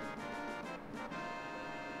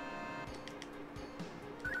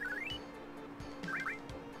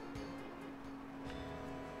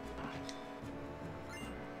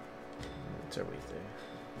 Turbo Ether.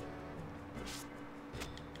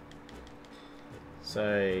 So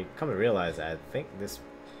I come to realize that I think this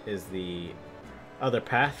is the other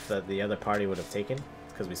path that the other party would have taken,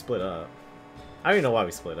 because we split up. I don't even know why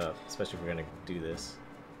we split up, especially if we're going to do this.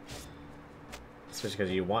 Especially because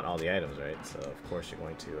you want all the items, right? So of course you're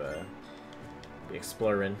going to be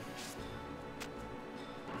exploring.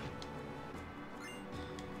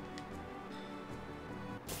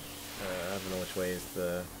 I don't know which way is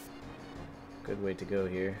the good way to go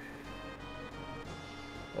here.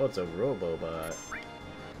 Oh, it's a Robobot.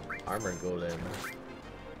 Armor Golem.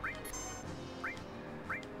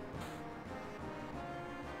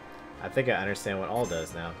 I think I understand what all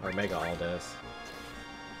does now, or Mega All does.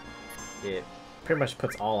 It pretty much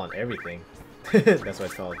puts all on everything. That's why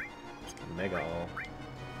it's called Mega All.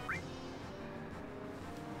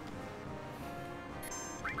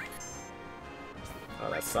 Oh,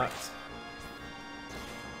 that sucks.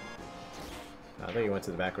 I think you went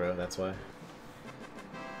to the back row, that's why.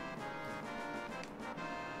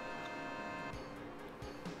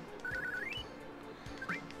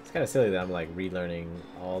 It's kind of silly that I'm like relearning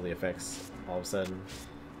all the effects all of a sudden.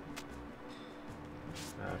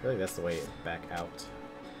 I feel like that's the way back out.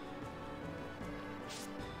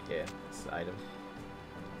 Yeah, it's the item.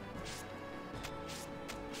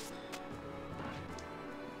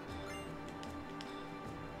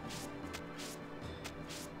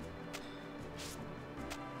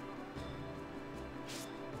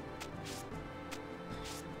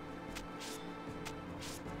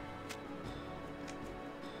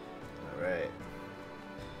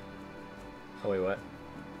 Oh wait, what?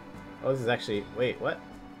 Oh, this is actually... Wait, what?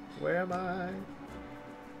 Where am I?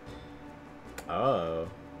 Oh.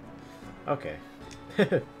 Okay.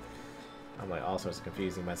 I'm like all sorts of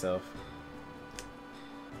confusing myself.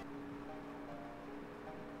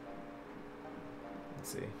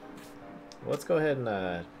 Let's see. Well, let's go ahead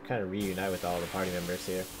and kind of reunite with all the party members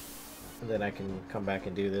here. And then I can come back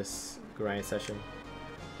and do this grind session.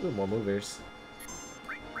 Ooh, more movers.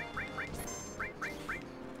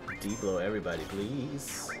 D-blow everybody,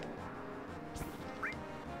 please.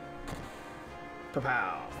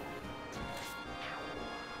 Pa-pow!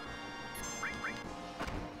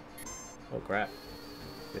 Oh crap.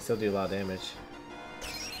 They still do a lot of damage.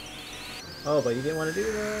 Oh, but you didn't want to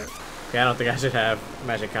do that? Okay, I don't think I should have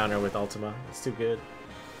magic counter with Ultima. It's too good.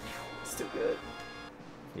 It's too good.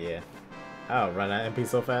 Yeah. Oh, run out MP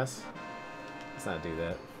so fast? Let's not do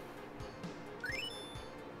that.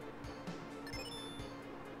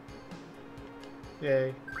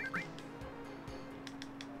 Yay.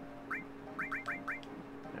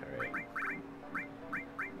 Alright.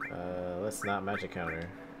 Let's not magic counter.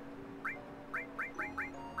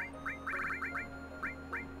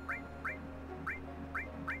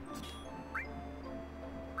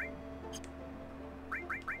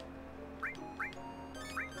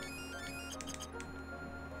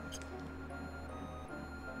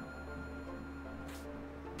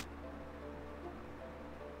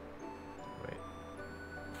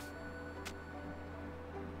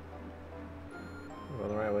 Go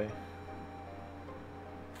the right way.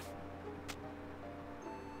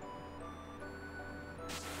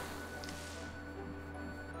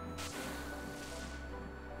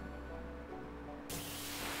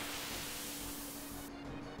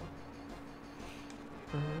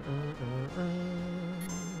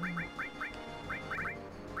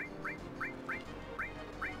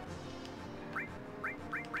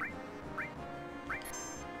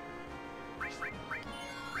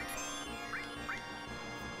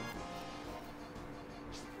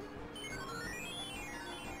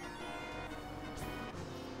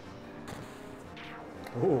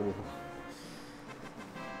 Ooh.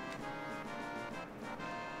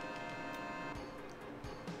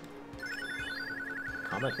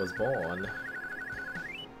 Comet was born.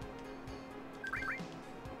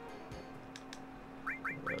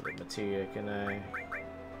 What other material can I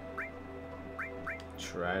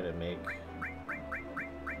try to make?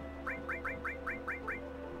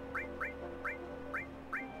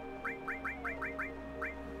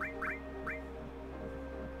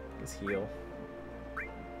 Let's heal.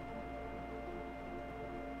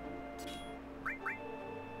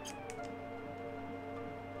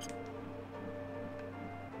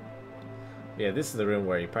 Yeah, this is the room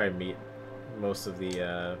where you probably meet most of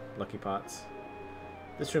the lucky pots.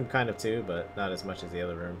 This room kind of too, but not as much as the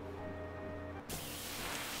other room.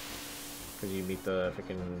 Because you meet the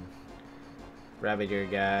freaking rabbit ear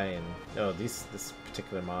guy and oh, this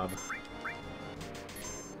particular mob.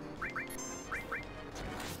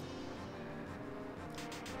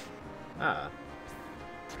 Ah.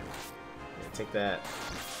 Yeah, take that.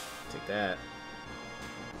 Take that.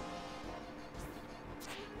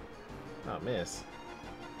 Oh, miss.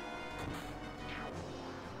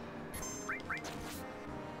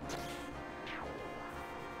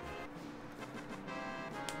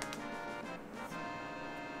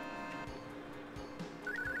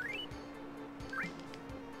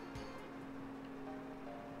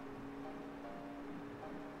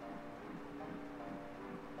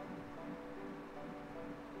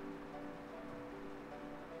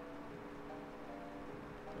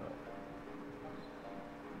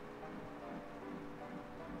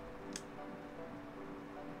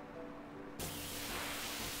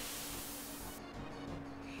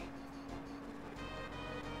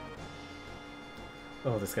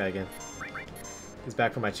 Oh, this guy again. He's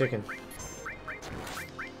back for my chicken.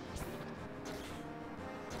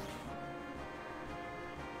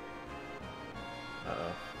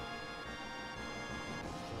 Uh-oh.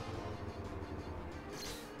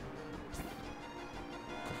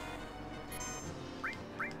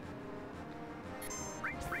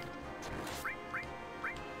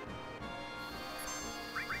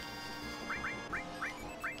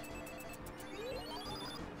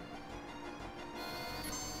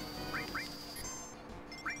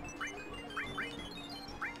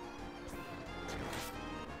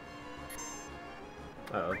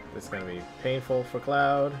 Uh-oh, this is gonna be painful for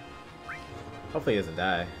Cloud. Hopefully he doesn't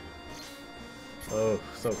die. Oh,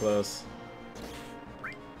 so close.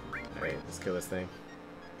 Alright, let's kill this thing.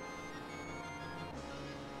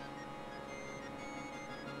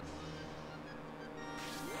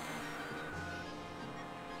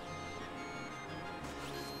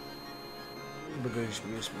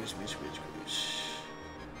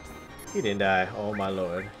 He didn't die. Oh my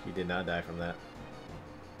lord. He did not die from that.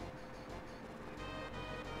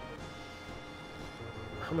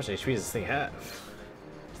 How much HP does this thing have?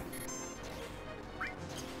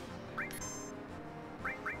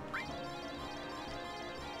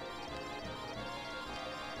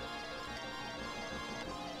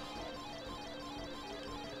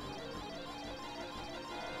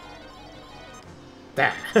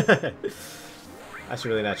 I should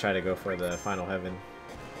really not try to go for the final heaven.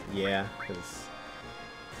 Yeah, because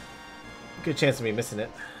good chance of me missing it.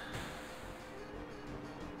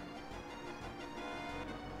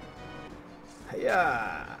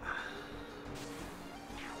 Yeah.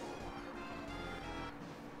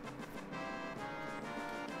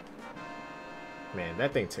 Man,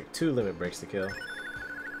 that thing took 2 limit breaks to kill.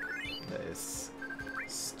 That is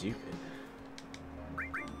stupid.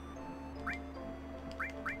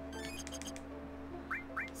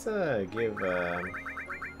 Let's give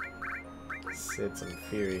Sid some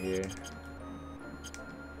fury here.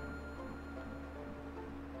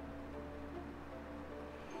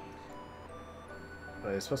 Oh,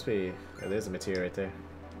 there's supposed to be... Oh, there's a material right there.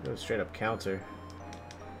 Go straight up counter.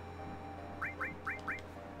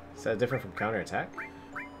 Is that different from counter attack?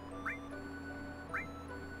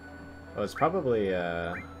 Oh, it's probably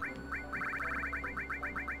yeah,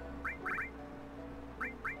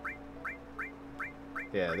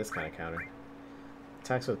 this kind of counter.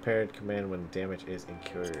 Attacks with paired command when damage is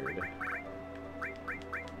incurred.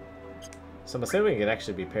 So I'm assuming it could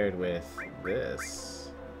actually be paired with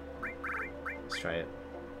this. Let's try it.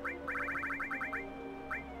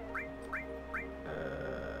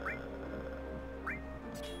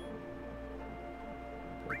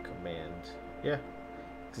 Command. Yeah.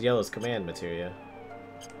 Because yellow's command materia.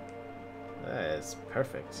 That is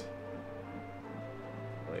perfect.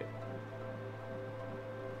 Wait.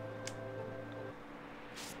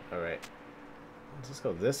 Alright. Let's just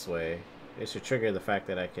go this way. It should trigger the fact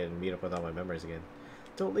that I can meet up with all my members again.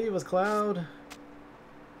 Don't leave us, Cloud!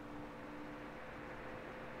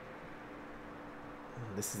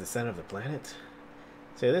 This is the center of the planet?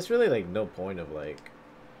 So there's really like no point of like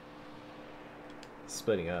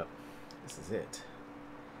splitting up. This is it.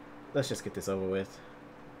 Let's just get this over with.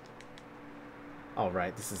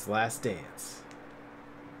 Alright, this is last dance.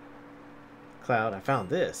 Cloud, I found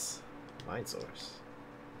this. Mind source.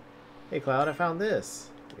 Hey Cloud, I found this.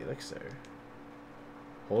 Elixir.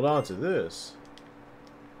 Hold on to this.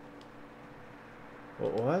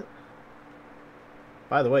 What?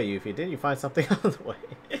 By the way, Yuffie, didn't you find something on the way?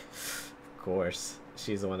 Of course.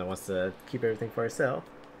 She's the one that wants to keep everything for herself.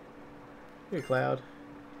 Here, Cloud.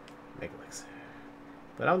 Make elixir.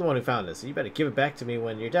 But I'm the one who found it, so you better give it back to me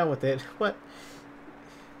when you're done with it. What?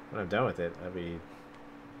 When I'm done with it, I'll be...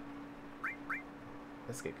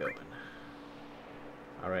 Let's get going.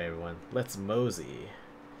 Alright, everyone. Let's mosey.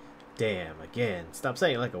 Damn, again. Stop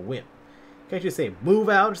saying it like a wimp. Can't you say move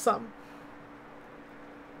out or something?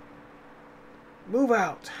 Move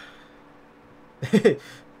out! Imagine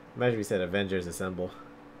if we said Avengers Assemble.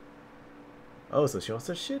 Oh, so she wants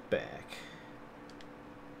her shit back.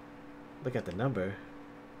 Look at the number.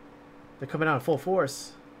 They're coming out in full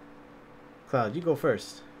force. Cloud, you go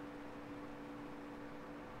first.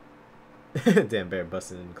 Damn bear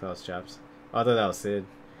busted in Cloud's chops. Oh, I thought that was Sid.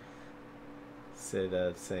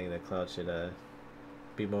 Sid saying that Cloud should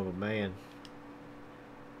be more of a man.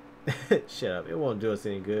 Shut up. It won't do us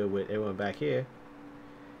any good with everyone back here.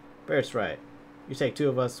 Barrett's right. You take 2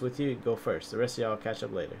 of us with you, go first. The rest of y'all catch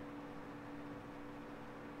up later.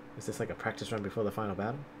 Is this like a practice run before the final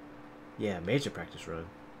battle? Yeah, major practice run.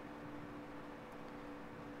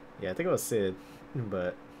 Yeah, I think it was Sid,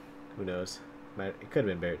 but who knows. It could have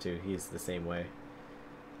been Barrett too. He's the same way.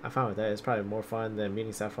 I'm fine with that. It's probably more fun than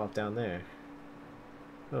meeting Sephiroth down there.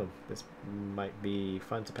 Oh, this might be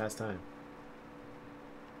fun to pass time.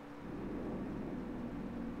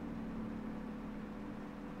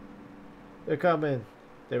 They're coming.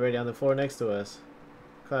 They're ready on the floor next to us.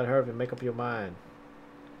 Cloud, hurry and make up your mind.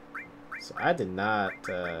 So I did not,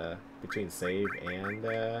 between save and,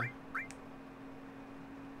 yeah,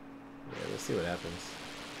 we'll see what happens.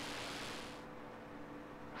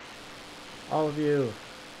 All of you,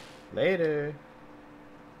 later.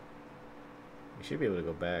 We should be able to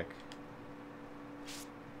go back.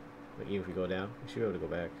 But even if we go down, we should be able to go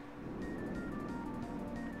back.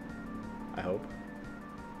 I hope.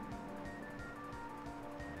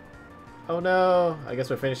 Oh no! I guess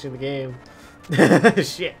we're finishing the game.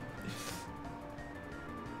 Shit!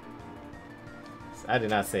 I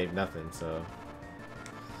did not save nothing, so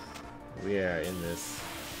we are in this.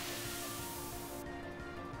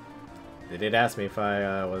 They did ask me if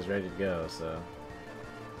I was ready to go, so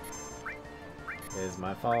it is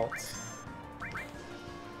my fault.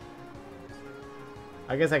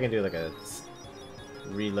 I guess I can do like a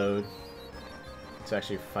reload to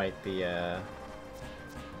actually fight the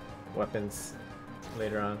weapons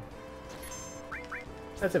later on.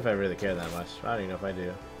 That's if I really care that much. I don't even know if I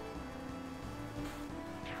do.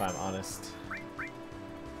 If I'm honest.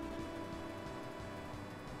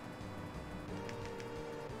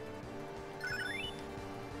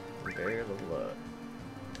 Barrier of blood.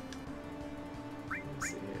 Let's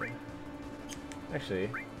see here. Actually,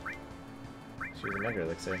 she's a mega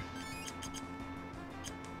elixir.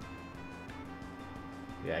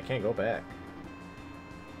 Yeah, I can't go back.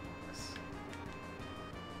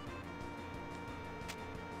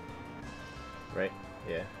 right?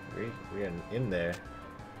 Yeah, we're in there.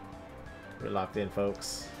 We're locked in,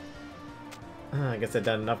 folks. I guess I've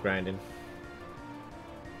done enough grinding.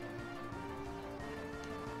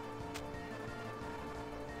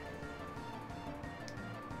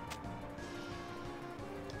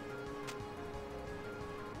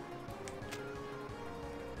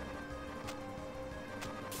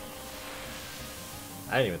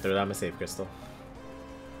 I didn't even throw down my save crystal.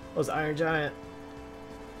 That was Iron Giant.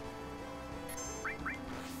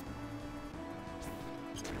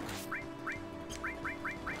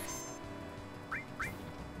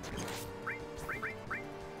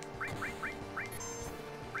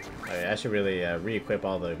 Okay, I should really re-equip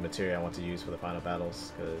all the material I want to use for the final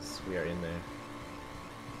battles, because we are in there.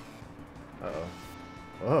 Uh-oh.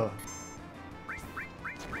 Oh.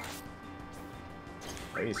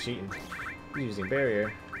 Oh, he's cheating. He's using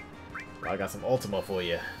barrier. Well, I got some Ultima for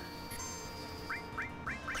you.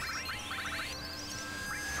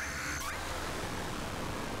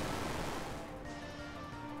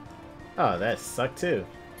 Oh, that sucked too.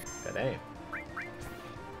 God damn.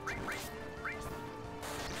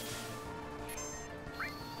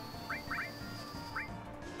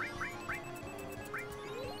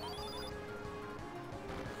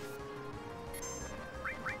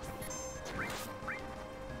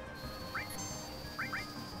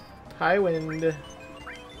 High wind.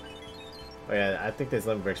 Oh yeah, I think this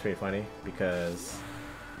limit break's pretty funny because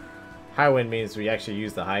high wind means we actually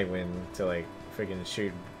use the high wind to like freaking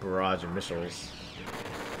shoot barrage of missiles.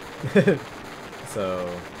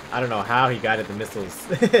 So I don't know how he guided the missiles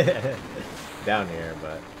down here,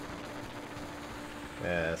 but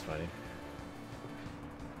yeah, that's funny.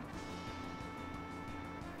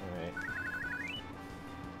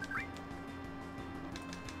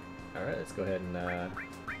 Alright, let's go ahead and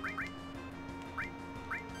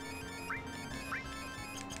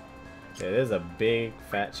yeah, there's a big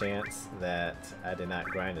fat chance that I did not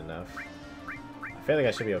grind enough. I feel like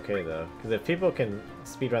I should be okay though, because if people can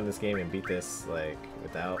speedrun this game and beat this like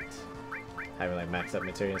without having like maxed up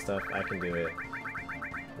material and stuff, I can do it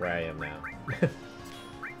where I am now.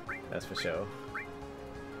 That's for sure.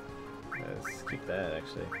 Let's keep that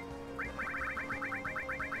actually.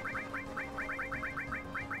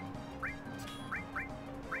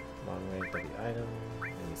 Long range W item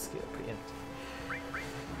and skill preempt.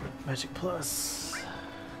 Magic plus,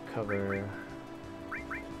 cover,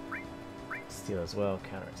 steal as well,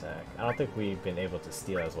 counterattack. I don't think we've been able to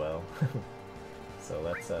steal as well. So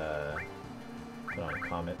let's put on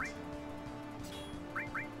Comet.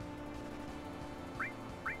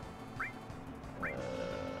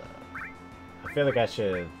 I feel like I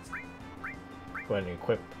should go ahead and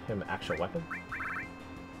equip him an actual weapon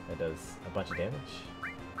that does a bunch of damage.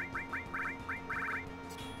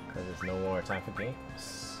 Because there's no more time for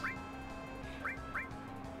games.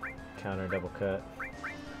 Counter double cut.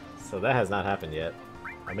 So that has not happened yet.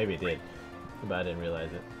 Or maybe it did, but I didn't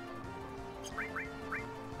realize it.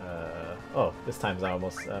 Oh, this time's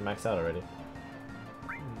almost maxed out already.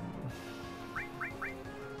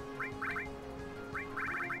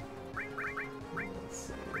 Let's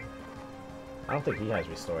see. I don't think he has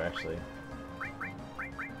restore actually.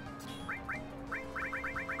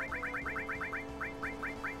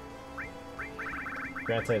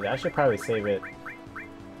 Granted, I should probably save it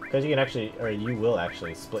because you can actually, or you will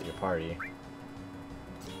actually split your party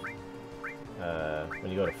when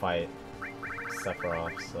you go to fight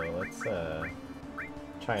Sephiroth. So let's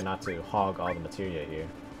try not to hog all the materia here.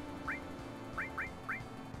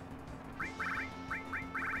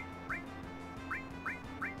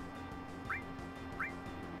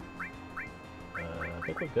 I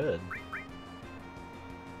think we're good.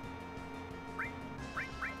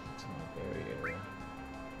 It's my barrier.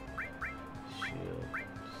 Shield,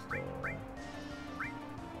 store,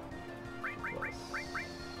 plus.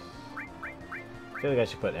 I feel like I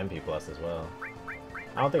should put MP plus as well.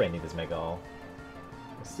 I don't think I need this Mega All.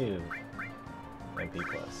 Let's do MP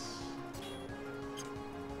plus.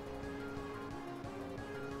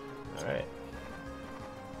 Alright.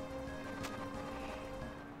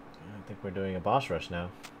 I think we're doing a boss rush now.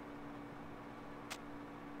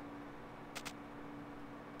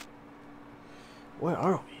 Where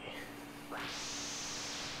are we?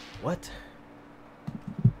 What?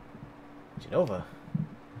 Genova.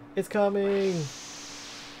 It's coming!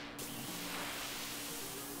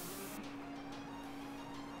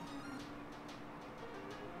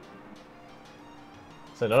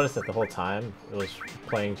 So notice that the whole time it was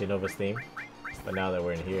playing Genova's theme, but now that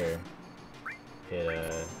we're in here,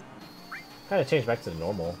 it kind of changed back to the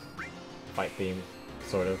normal fight theme,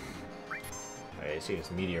 sort of. Alright, see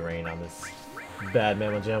this meteor rain on this bad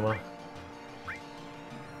Mamma Jamma.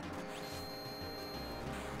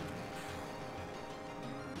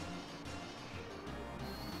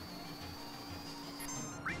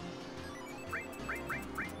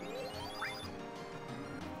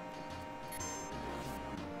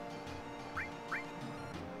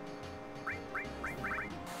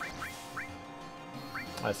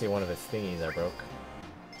 I see one of his thingies I broke.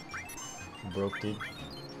 Broke, dude.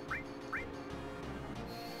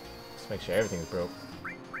 Just make sure everything's broke.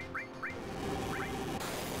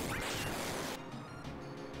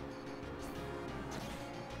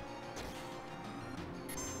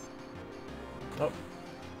 Oh,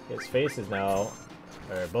 his face is now,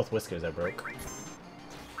 or both whiskers are broke.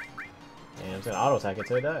 And I'm just gonna auto attack it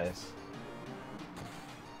till it dies.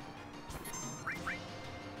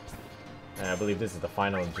 And I believe this is the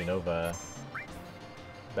final Genova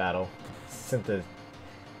battle. Synthesisa?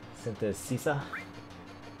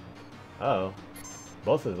 Uh oh.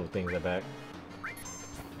 Both of the things are back.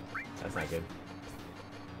 That's not good.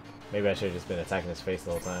 Maybe I should have just been attacking his face the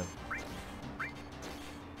whole time.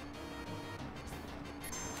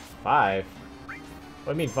 5? What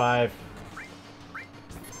do you mean 5?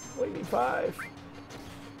 What do you mean 5?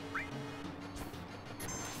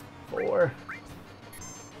 4?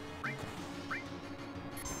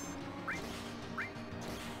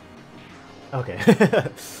 Okay.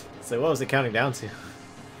 So what was it counting down to?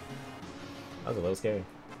 That was a little scary.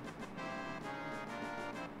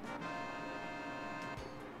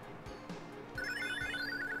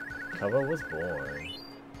 Kava was born.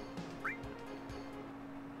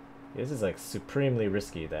 This is like supremely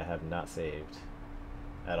risky that I have not saved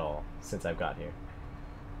at all since I've got here.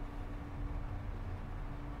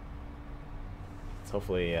 So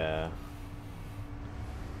hopefully I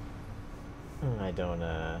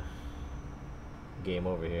don't game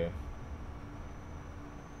over here.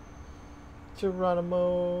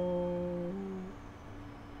 Geronimo.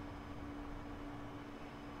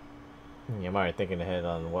 I'm already thinking ahead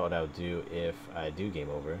on what I would do if I do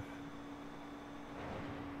game over.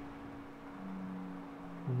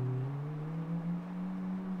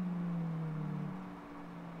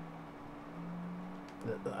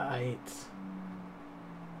 The light.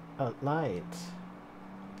 A light.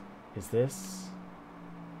 Is this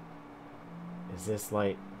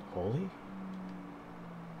light holy?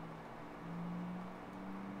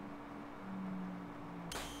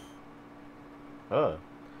 Oh.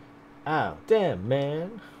 Ow, damn,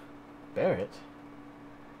 man. Barrett.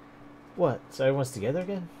 What? So everyone's together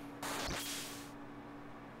again?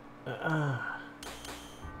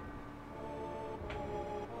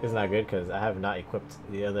 It's not good because I have not equipped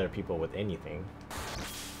the other people with anything.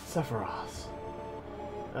 Sephiroth.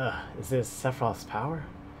 Is this Sephiroth's power?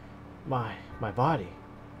 My body.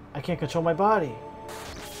 I can't control my body.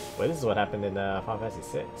 Wait, this is what happened in Final Fantasy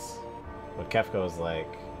VI. When Kefka was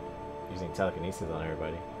like using telekinesis on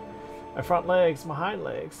everybody. My front legs, my hind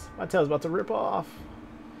legs. My tail's about to rip off.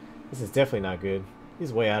 This is definitely not good.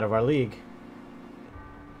 He's way out of our league.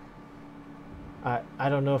 I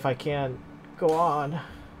don't know if I can go on.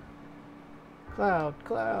 Cloud.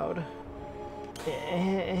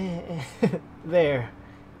 There.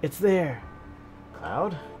 It's there.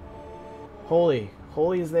 Cloud? Holy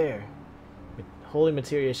is there. Holy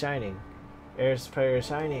materia shining. Eris prayer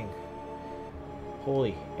shining.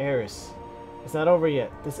 Holy, Eris. It's not over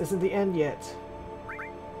yet. This isn't the end yet.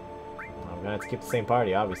 I'm gonna have to keep the same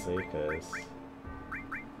party, obviously, because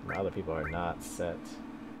my other people are not set.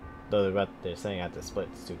 Though they're saying I have to split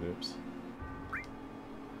into 2 groups.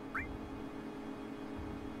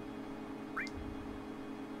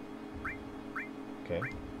 Okay.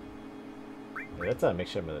 Yeah, that's a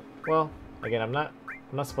mixture of. Well, again, I'm not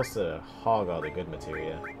supposed to hog all the good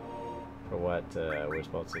materia for what we're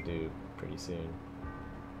supposed to do pretty soon.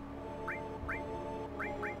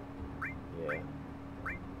 Yeah.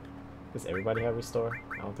 Does everybody have restore?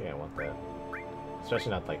 I don't think I want that.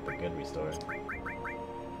 Especially not like the good restore.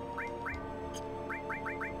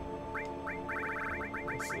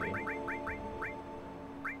 Let's see.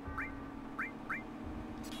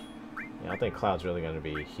 Yeah, I don't think Cloud's really going to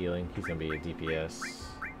be healing. He's going to be a DPS.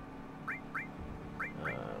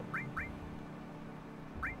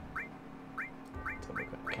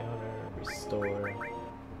 Counter, restore. I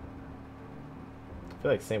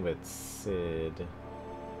feel like same with Sid.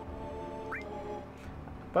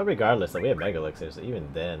 But regardless, like, we have Mega Elixir, so even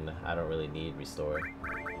then, I don't really need restore.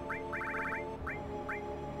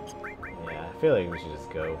 Yeah, I feel like we should just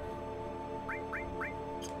go.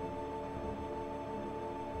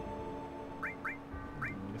 I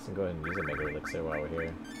guess I'll go ahead and use a Mega Elixir while we're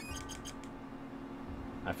here.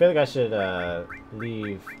 I feel like I should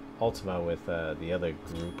leave Ultima with the other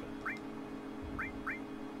group.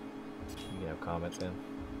 You can have comments then.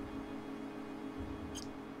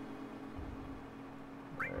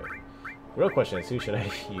 Alright. Real question is, who should I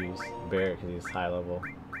use? Barrett, because he's high level.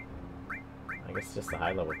 I guess just the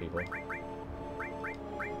high level people.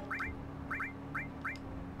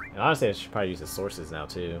 And honestly, I should probably use the sources now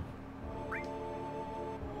too.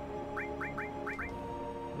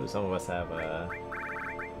 Ooh, some of us have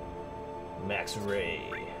Max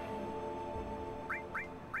Ray.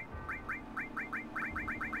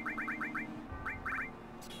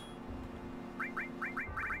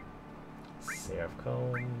 Seraph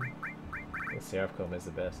Comb. I think Seraph Comb is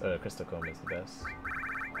the best. Or Crystal Comb is the best.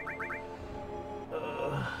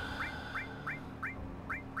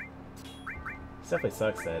 This definitely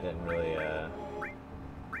sucks that I didn't really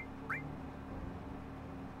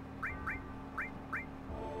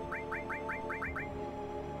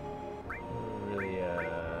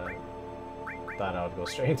thought I would go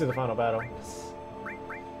straight into the final battle.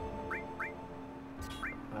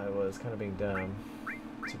 I was kind of being dumb,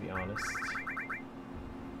 to be honest.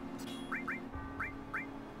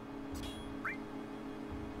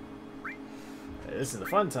 This is the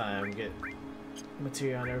fun time. Get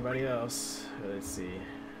material on everybody else. Let's see.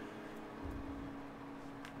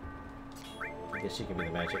 I guess she can be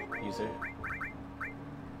the magic user.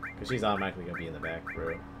 Because she's automatically going to be in the back,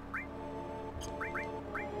 bro.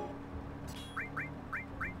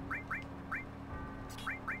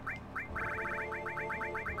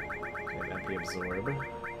 Absorb.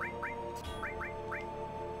 Let's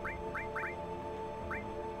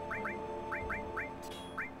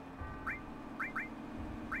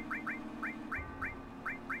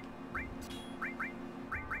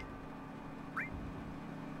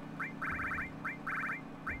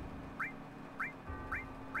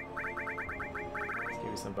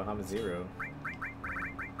give you some Bahamut Zero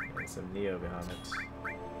and some Neo Bahamut.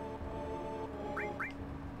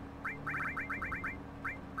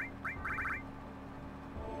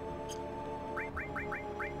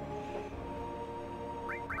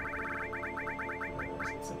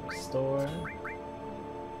 Store.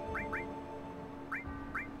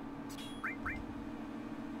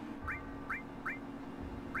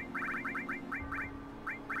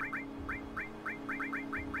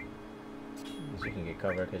 You can get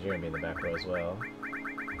cover because you're gonna be in the back row as well.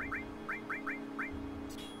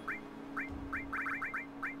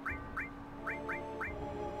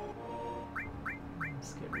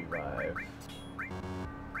 Let's get revive.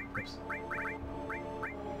 Oops.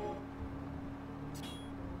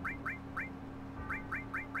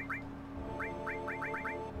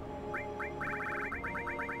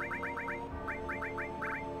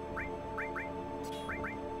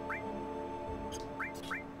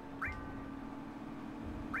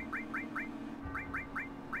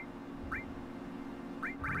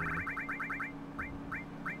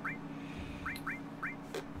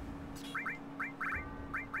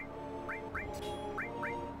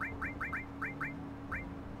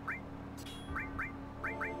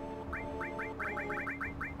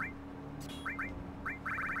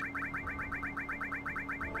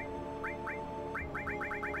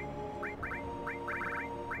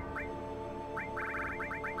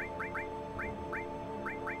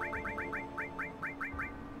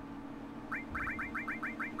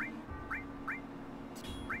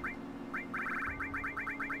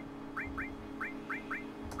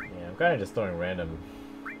 I'm kind of just throwing random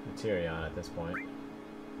materia on at this point.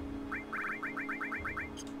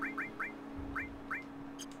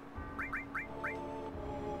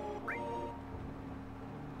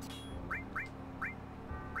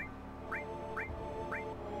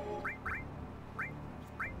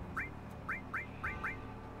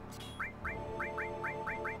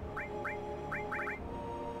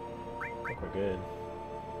 I think we're good.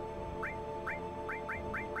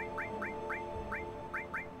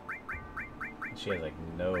 She has like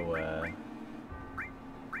no, I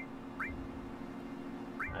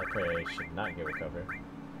probably should not give her cover.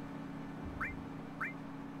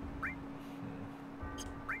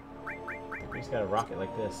 We just gotta rock it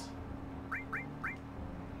like this.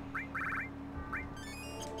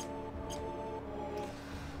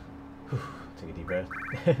 Whew, take a deep breath.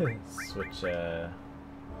 Switch this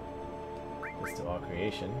to all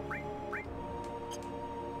creation.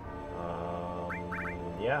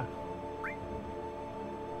 Yeah.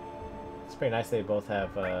 It's pretty nice they both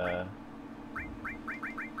have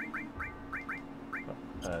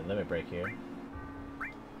limit break here.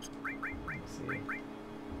 Let's see.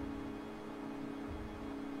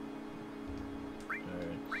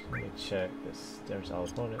 Alright, let me check this. There's all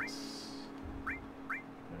opponents.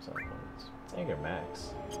 There's all opponents. It's Anger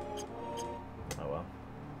Max. Oh well.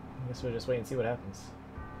 I guess we'll just wait and see what happens.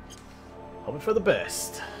 Hoping for the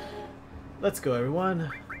best. Let's go, everyone.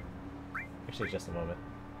 Actually, just a moment.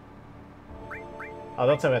 Oh,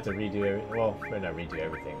 don't tell me I have to redo well, maybe not redo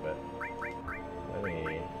everything, but let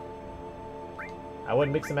me... I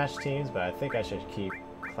wouldn't mix and match teams, but I think I should keep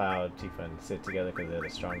Cloud, Tifa, and Sid together because they're the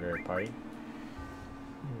stronger party.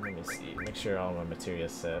 Let me see. Make sure all my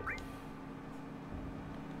material's set.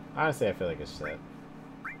 Honestly, I feel like it's set.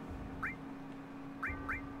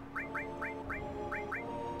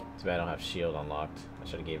 Too bad I don't have shield unlocked. I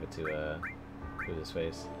should have gave it to who's his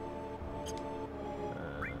face.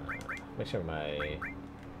 Make sure my...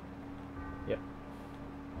 Yep.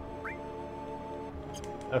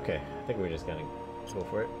 Okay, I think we're just gonna go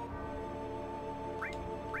for it.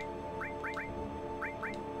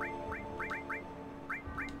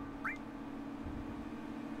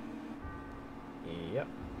 Yep.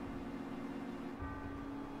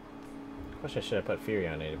 Question, should I put Fury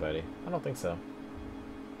on anybody? I don't think so.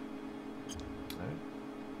 Alright.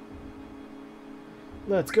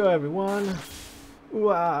 Let's go, everyone!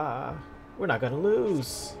 Ooh-ah! We're not gonna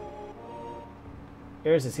lose!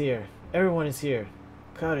 Ares is here. Everyone is here.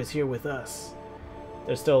 Cloud is here with us.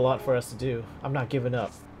 There's still a lot for us to do. I'm not giving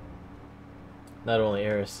up. Not only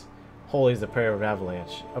Ares. Holy is the prayer of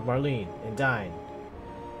Avalanche, of Marlene, and Dine,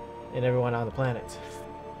 and everyone on the planet.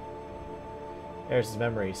 Ares'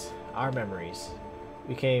 memories. Our memories.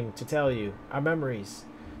 We came to tell you. Our memories.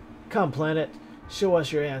 Come, planet. Show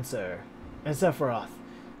us your answer. And Sephiroth.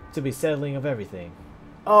 To be settling of everything.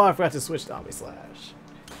 Oh, I forgot to switch to Omni Slash.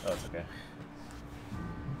 Oh, it's okay.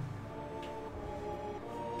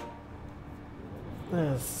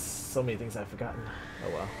 There's so many things I've forgotten. Oh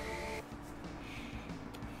well.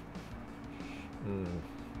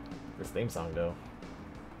 This theme song though.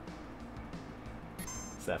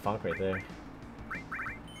 It's that funk right there.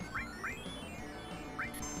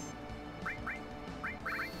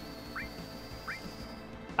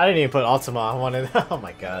 I didn't even put Ultima on one of them. Oh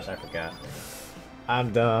my gosh, I forgot.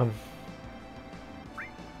 I'm dumb.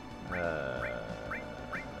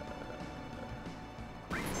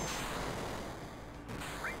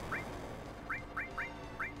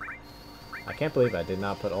 I can't believe I did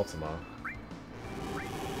not put Ultima.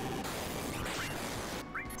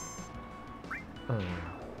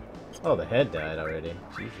 Oh, the head died already.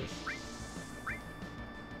 Jesus.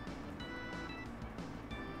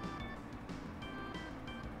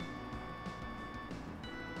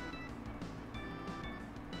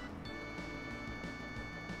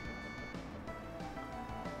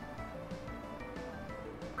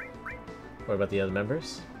 What about the other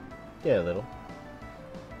members? Yeah, a little.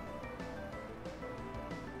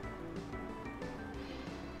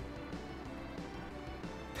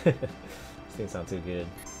 This didn't sound too good.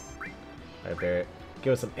 Alright, Barrett.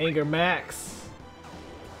 Give us some anger, Max!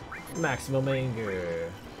 Maximum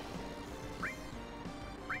anger.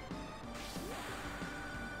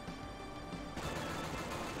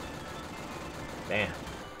 Damn.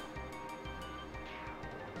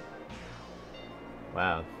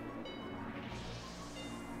 Wow.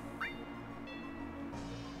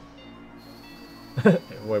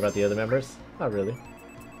 Worry about the other members? Not really.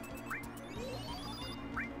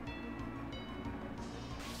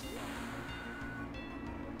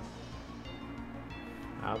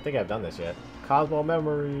 I don't think I've done this yet. Cosmo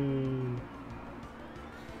Memory!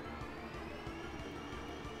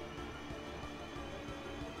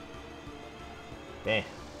 Damn.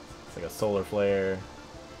 It's like a solar flare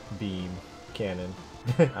beam cannon.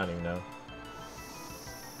 I don't even know.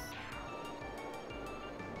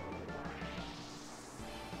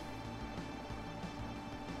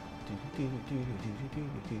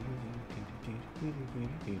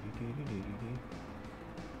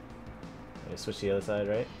 Switch to the other side,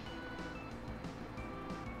 right?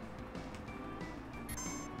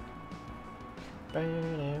 I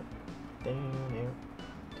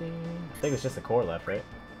think it's just the core left, right?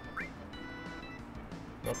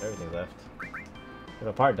 Nope, everything left. If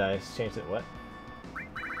a part dies, change it. What?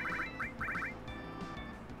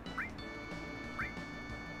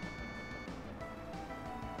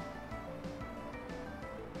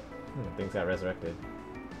 Things got resurrected.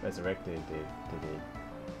 Resurrected, dude.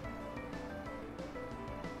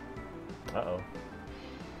 Uh-oh.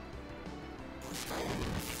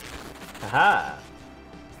 Haha!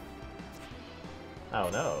 Oh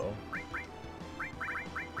no.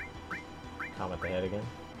 Calm at the head again.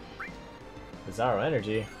 Bizarro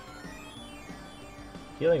energy.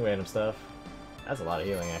 Healing random stuff. That's a lot of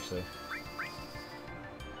healing, actually.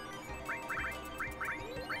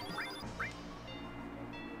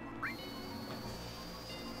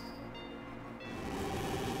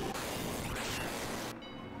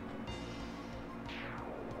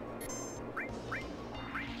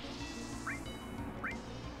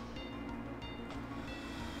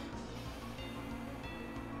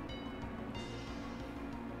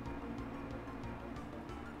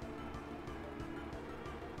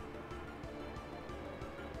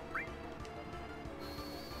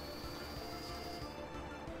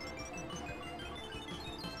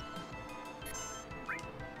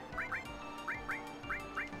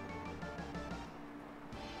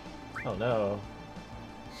 Oh no.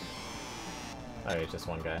 Alright, just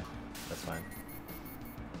one guy. That's fine.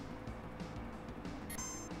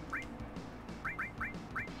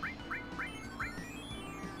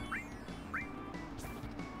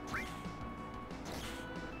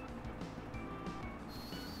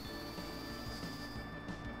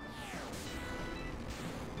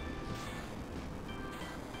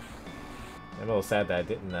 I'm a little sad that I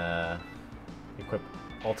didn't equip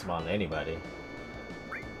Ultima on anybody.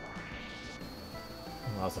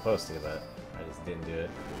 Well, I was supposed to, but I just didn't do it.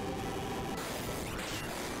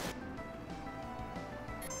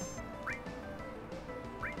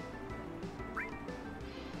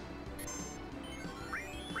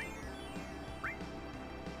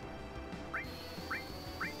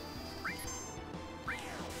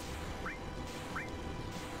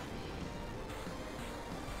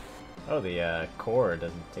 Oh, the core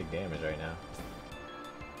doesn't take damage right now.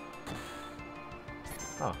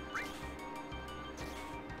 Oh.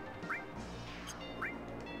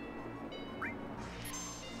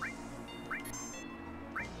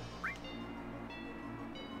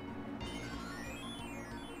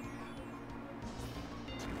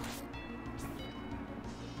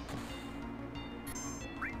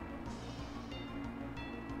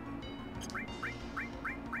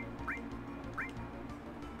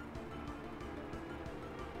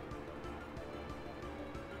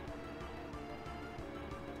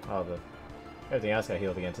 Oh, everything else got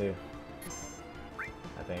healed again too.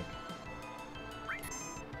 I think.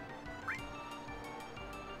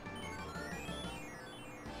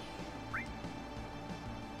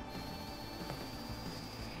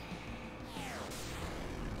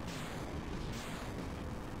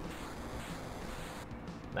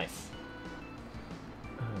 Nice.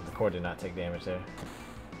 The core did not take damage there.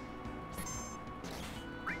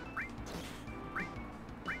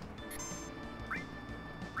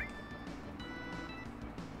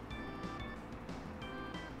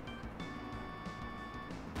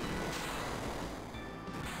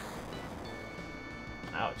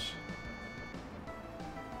 Ouch.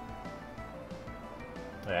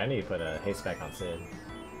 Alright, I need to put a haste back on Sid.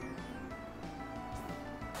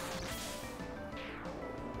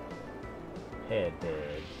 Head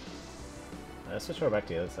dead. Let's switch over back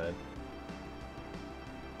to the other side.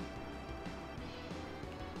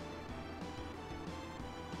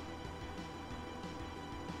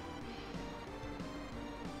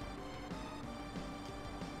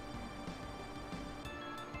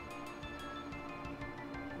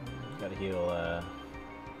 Gotta heal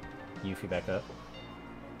Yuffie back up.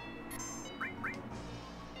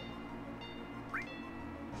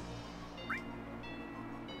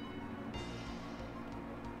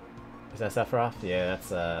 Is that Sephiroth? Yeah,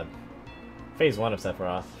 that's phase 1 of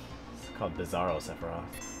Sephiroth. It's called Bizarro Sephiroth.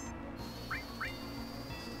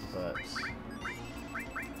 But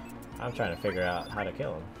I'm trying to figure out how to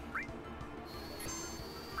kill him.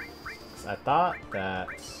 'Cause I thought that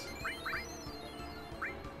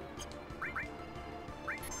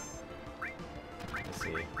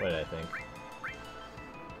what did I think?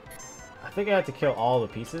 I think I have to kill all the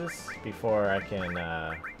pieces before I can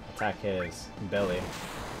attack his belly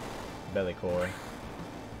core.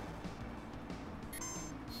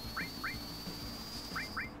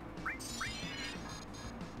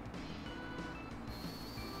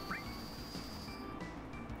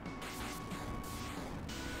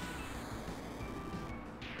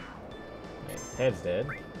 Head's dead.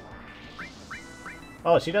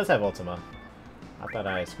 Oh, she does have Ultima. I thought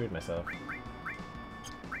I screwed myself.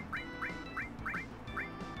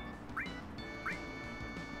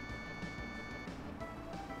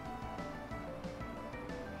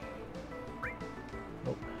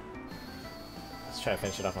 Nope. Let's try to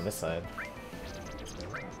finish it off on this side.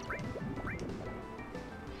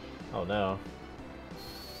 Oh no.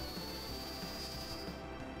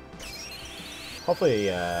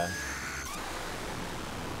 Hopefully, I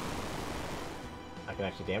can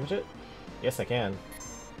actually damage it? Yes, I can.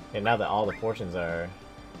 And now that all the portions are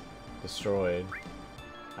destroyed,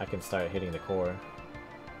 I can start hitting the core.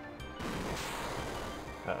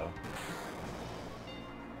 Uh-oh.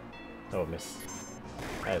 Oh, miss.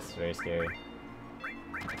 That's very scary.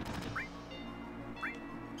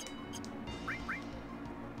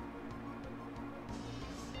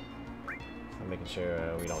 I'm making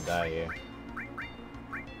sure we don't die here.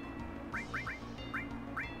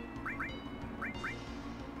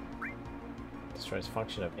 Destroys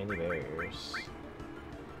function of any barriers.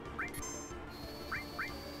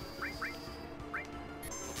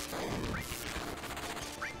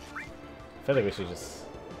 I feel like we should just...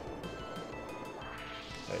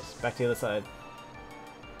 Alright, back to the other side.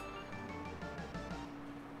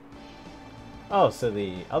 Oh, so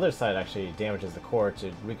the other side actually damages the core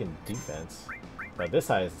to weaken defense. But this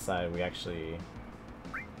side is the side we actually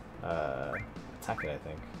attack it, I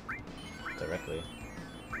think. Directly.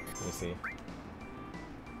 Let me see.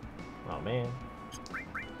 Oh man.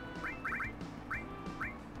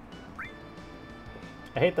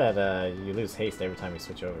 I hate that you lose haste every time you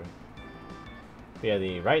switch over. But yeah,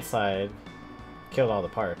 the right side killed all the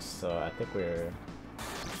parts, so I think we're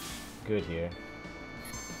good here.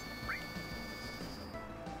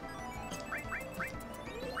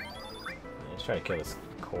 Let's try to kill this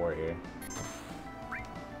core here.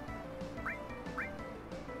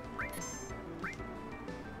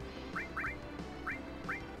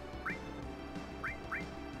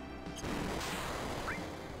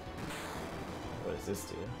 What does this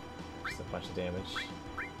do? Just a bunch of damage.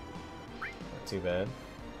 Not too bad.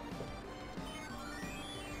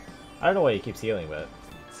 I don't know why he keeps healing, but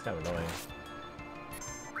it's kind of annoying.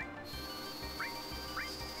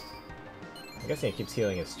 I'm guessing he keeps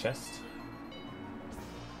healing his chest.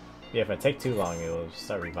 Yeah, if I take too long, it will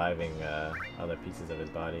start reviving other pieces of his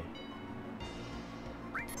body.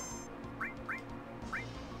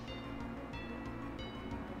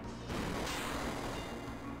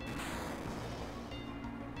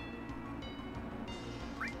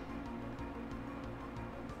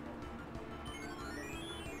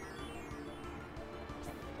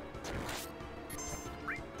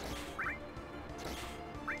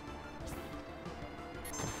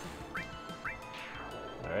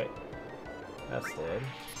 Alright. That's dead.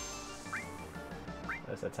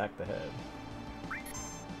 Let's attack the head.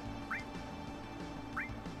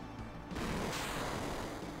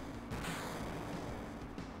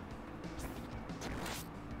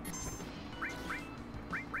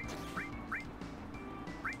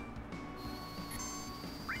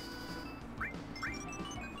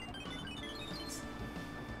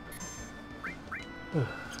 I'm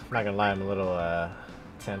not gonna lie, I'm a little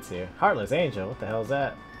tense here. Heartless Angel, what the hell is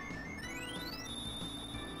that?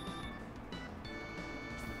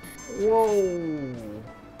 Whoa!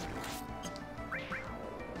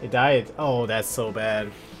 It died. Oh, that's so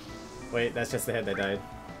bad. Wait, that's just the head that died.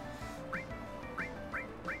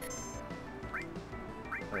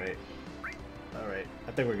 Alright. Alright.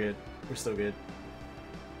 I think we're good. We're still good.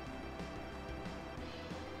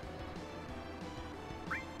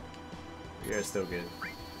 We are still good.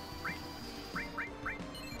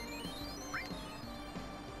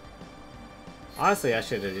 Honestly, I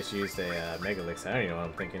should have just used a Mega Elixir. I don't even know what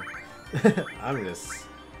I'm thinking. I'm just...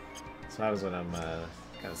 So happens when I'm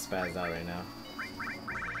kind of spazzed out right now.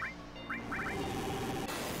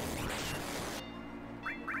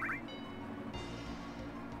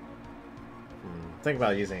 Think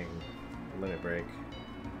about using Limit Break.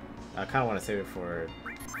 I kind of want to save it for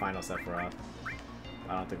final Sephiroth.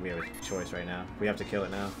 I don't think we have a choice right now. We have to kill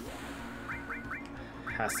it now.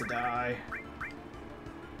 Has to die.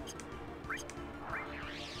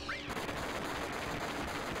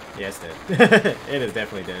 Yeah, it's dead. It is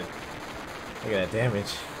definitely dead. Look at that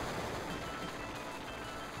damage.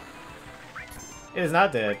 It is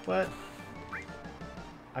not dead. What?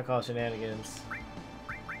 I call shenanigans.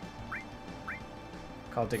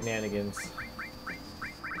 Call Dignanigans.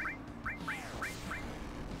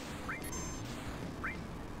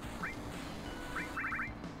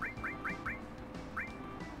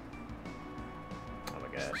 Oh my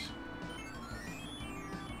gosh.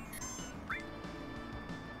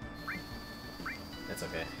 That's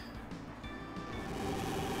okay.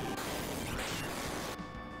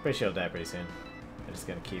 Pretty sure he'll die pretty soon. I'm just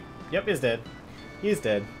gonna keep... Yep, he's dead. He's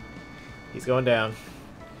dead. He's going down.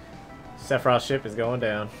 Sephiroth's ship is going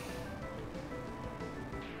down.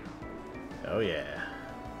 Oh yeah.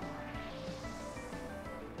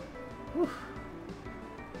 Whew.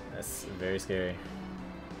 That's very scary.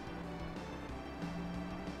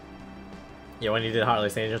 Yeah, when you did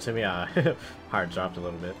Heartless Angel to me, heart dropped a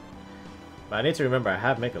little bit. But I need to remember I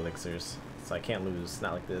have Mega Elixirs, so I can't lose.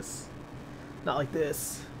 Not like this. Not like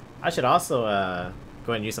this. I should also go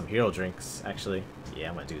ahead and use some hero drinks, actually. Yeah,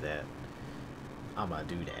 I'm gonna do that. I'm gonna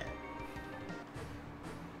do that.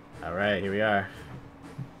 Alright, here we are.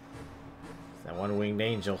 It's that one-winged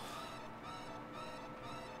angel.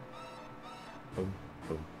 Boom,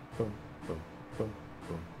 boom, boom, boom, boom,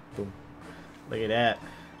 boom, boom. Look at that.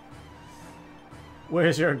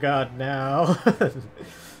 Where's your god now?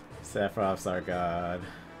 Sephiroth's our god.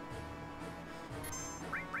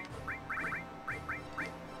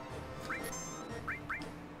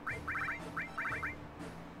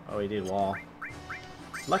 Oh, he did wall.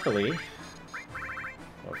 Luckily...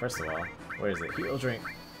 Well, first of all, where is it? Heal drink.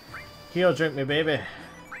 Heal drink me, baby.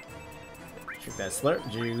 Drink that slurp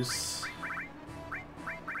juice.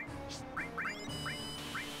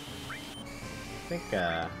 think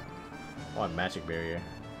I want Magic Barrier.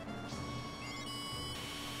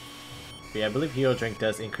 But yeah, I believe Hero Drink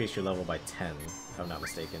does increase your level by 10, if I'm not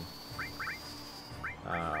mistaken.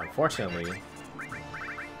 Unfortunately,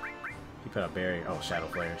 he put up barrier. Oh, Shadow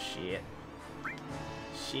Flare. Shit.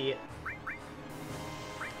 Shit.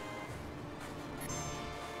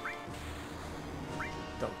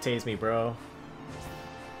 Don't tase me, bro.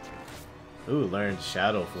 Ooh, learned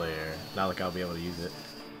Shadow Flare. Not like I'll be able to use it.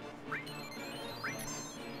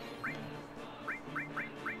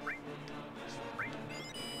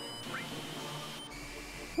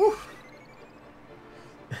 Whew.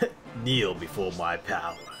 Kneel before my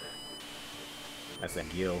power. That's a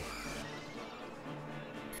Gil.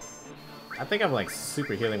 I think I'm like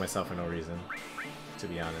super healing myself for no reason, to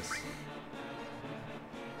be honest.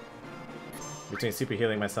 Between super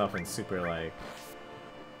healing myself and super like...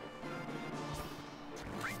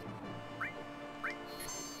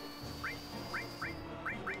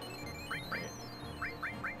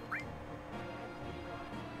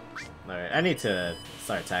 Alright, I need to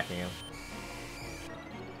start attacking him.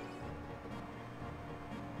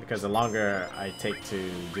 Because the longer I take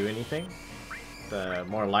to do anything, the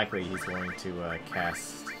more likely he's going to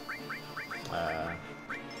cast... I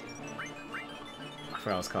forgot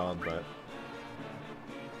what it's called, but...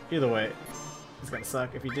 Either way, it's gonna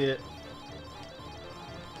suck if he did.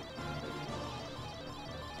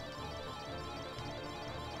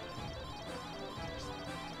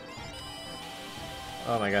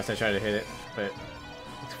 Oh my gosh, I tried to hit it, but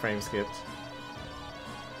it's frame skipped.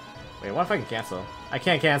 Wait, what if I can cancel? I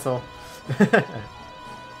can't cancel!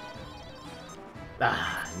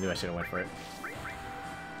 Ah, I knew I should have went for it.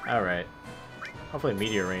 Alright. Hopefully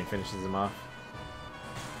Meteor Rain finishes him off.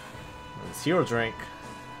 This Hero Drink.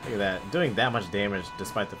 Look at that. Doing that much damage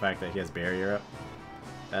despite the fact that he has barrier up.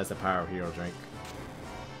 That's the power of Hero Drink.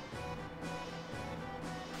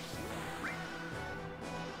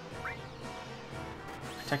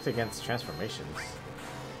 Protect against transformations.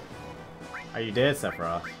 Are you dead,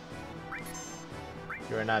 Sephiroth?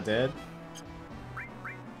 You are not dead?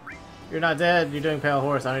 You're not dead! You're doing Pale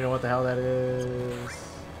Horse. I don't even know what the hell that is.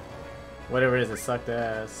 Whatever it is, it sucked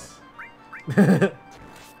ass.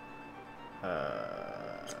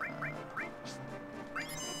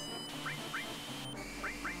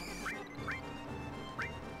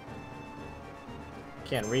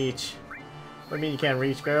 Can't reach. What do you mean you can't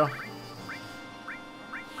reach, girl?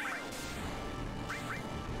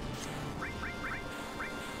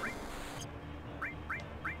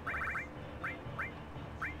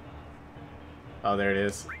 Oh, there it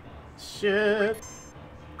is. Shit.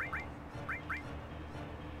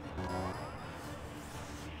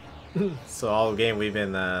 So all game we've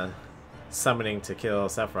been summoning to kill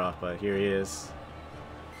Sephiroth, but here he is.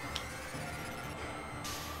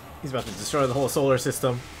 He's about to destroy the whole solar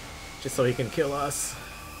system just so he can kill us.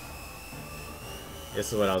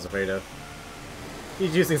 This is what I was afraid of.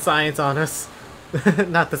 He's using science on us.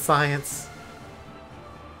 Not the science.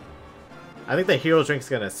 I think the Hero Drink's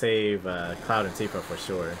gonna save Cloud and Tifa for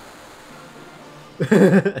sure.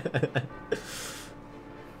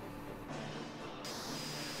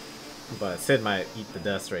 But Sid might eat the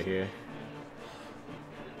dust right here.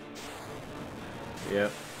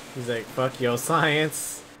 Yep. He's like, fuck yo,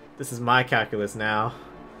 science. This is my calculus now.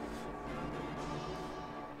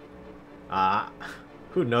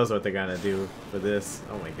 Who knows what they're gonna do for this?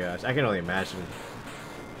 Oh my gosh, I can only imagine.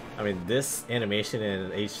 I mean, this animation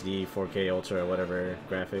in HD, 4K Ultra, whatever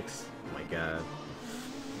graphics. Oh my god.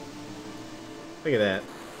 Look at that.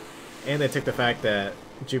 And they took the fact that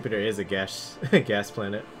Jupiter is a gas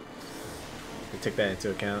planet. They took that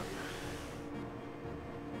into account.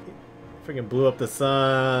 Freaking blew up the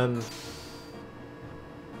sun.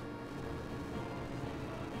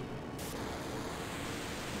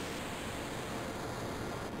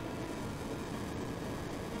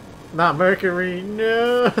 Not Mercury,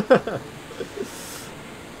 no!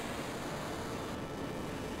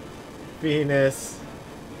 Venus.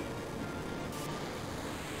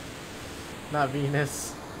 Not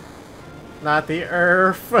Venus. Not the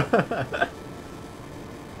Earth. I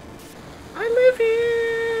live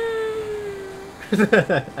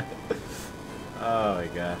here! Oh my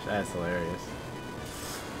gosh, that's hilarious.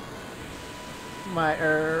 My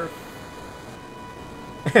Earth.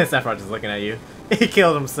 Sephiroth just looking at you. He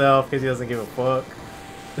killed himself because he doesn't give a fuck.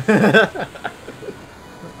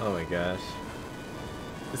 Oh my gosh.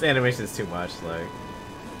 This animation is too much, like...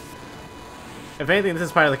 If anything, this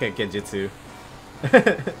is probably like a Genjutsu.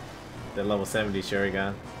 The level 70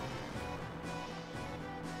 Sharingan.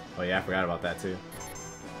 Oh yeah, I forgot about that too.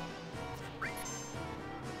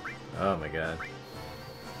 Oh my god.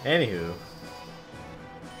 Anywho.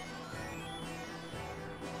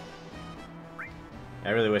 I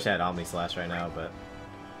really wish I had Omni Slash right now, but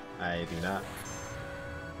I do not.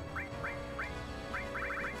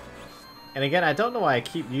 And again, I don't know why I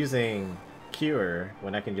keep using Cure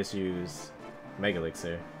when I can just use Mega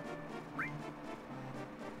Elixir.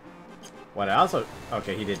 What I also...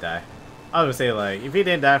 Okay, he did die. I was gonna say, like, if he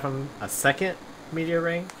didn't die from a second Meteor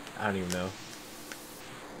Ring, I don't even know.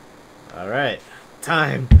 Alright,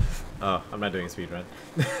 time! Oh, I'm not doing a speedrun.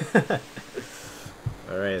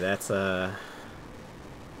 Alright, that's,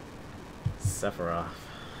 Sephiroth.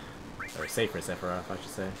 Or Safer Sephiroth, I should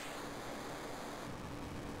say.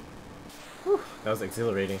 Whew, that was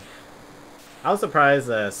exhilarating. I was surprised,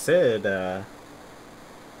 Sid, well,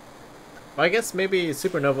 I guess maybe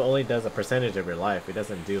Supernova only does a percentage of your life. It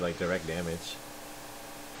doesn't do, like, direct damage.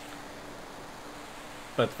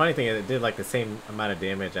 But the funny thing is, it did, like, the same amount of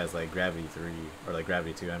damage as, like, Gravity 3. Or, like,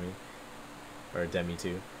 Gravity 2, I mean. Or Demi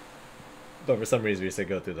 2. But for some reason, we used to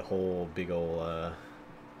go through the whole big ol',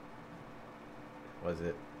 what is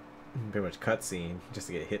it? Pretty much cutscene just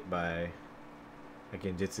to get hit by a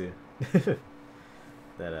Genjutsu.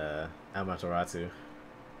 That, Amaterasu.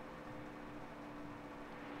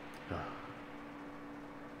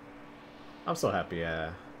 I'm so happy I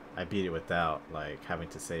beat it without, like, having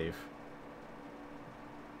to save.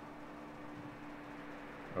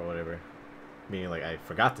 Or whatever. Meaning, like, I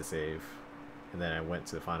forgot to save. And then I went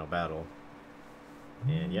to the final battle.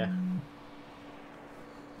 And yeah.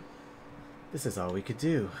 This is all we could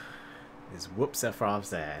do. Is whoop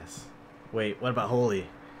Sephiroth's ass. Wait, what about Holy?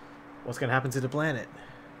 What's gonna happen to the planet?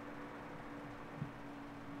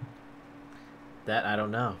 That I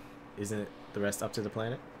don't know. Isn't the rest up to the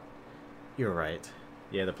planet? You're right.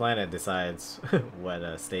 Yeah, the planet decides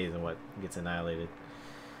what stays and what gets annihilated.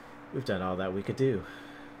 We've done all that we could do.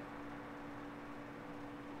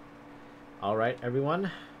 Alright,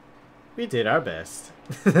 everyone. We did our best.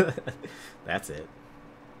 That's it.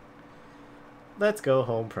 Let's go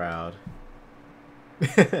home proud.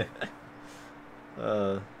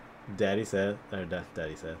 Daddy said, or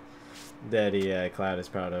Daddy said, Daddy Cloud is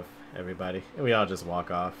proud of everybody. And we all just walk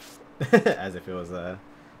off as if it was a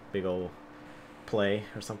big old play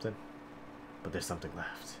or something. But there's something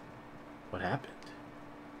left. What happened?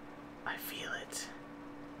 I feel it.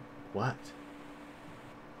 What?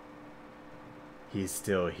 He's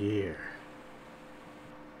still here.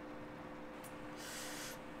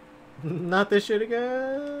 Not this shit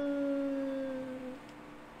again.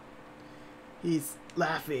 He's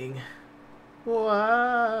laughing.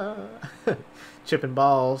 Wow. Chipping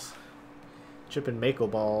balls. Chipping Mako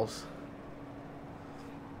balls.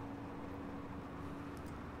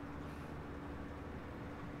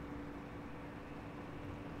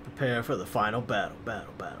 Prepare for the final battle.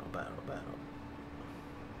 Battle.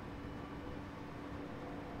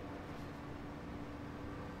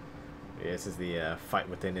 Yeah, this is the fight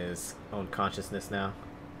within his own consciousness now.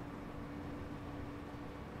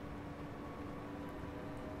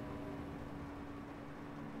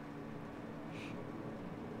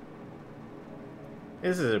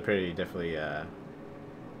 This is a definitely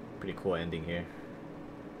pretty cool ending here.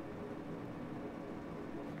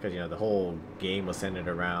 Because, you know, the whole game was centered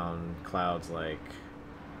around Cloud's, like,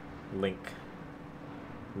 link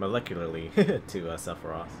molecularly to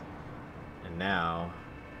Sephiroth. And now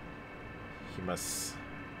he must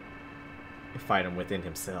fight him within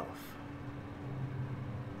himself.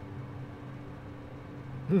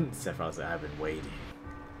 Sephiroth said, I've been waiting.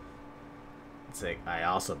 It's like, I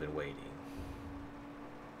also been waiting.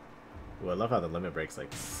 Ooh, I love how the limit break's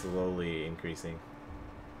like slowly increasing.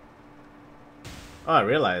 Oh, I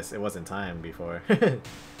realized it wasn't time before.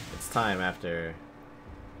 It's time after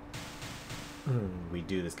we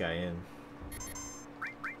do this guy in.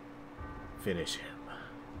 Finish him.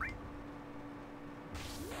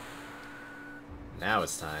 Now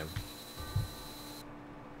it's time.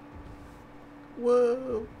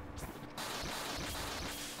 Whoa!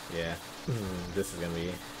 Yeah, this is gonna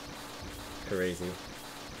be crazy.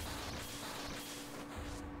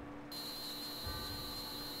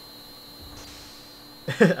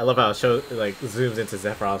 I love how it shows, like, zooms into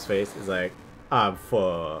Sephiroth's face. It's like, I'm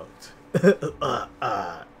fucked.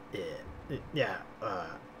 Yeah.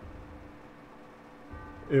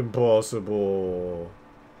 Impossible.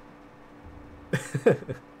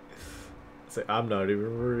 It's like, I'm not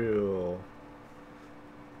even real.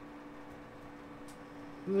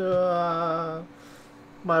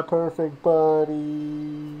 My perfect body.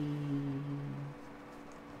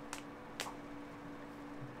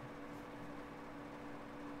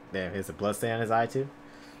 Damn, is the blood stain on his eye too?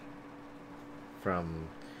 From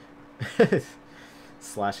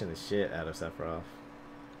slashing the shit out of Sephiroth.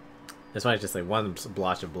 That's why it's just like one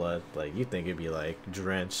blotch of blood. Like, you think it'd be like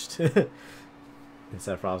drenched.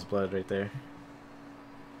 Instead of Frost's blood right there.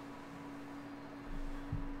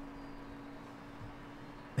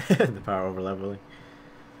 The power over leveling.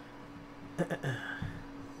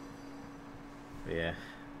 Yeah.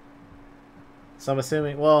 So I'm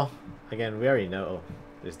assuming, well, again, we already know. Oh,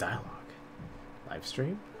 there's dialogue. Live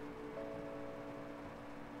stream?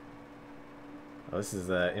 Oh, this is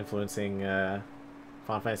influencing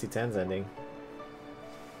Final Fantasy X's ending.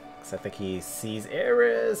 Because I think he sees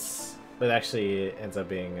Aeris. But actually it ends up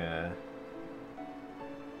being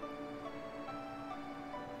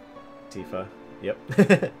Tifa. Yep.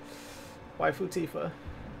 Waifu Tifa.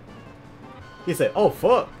 He said, oh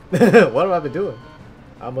fuck! What have I been doing?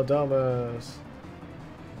 I'm a dumbass.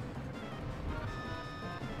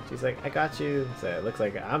 She's like, I got you. So it looks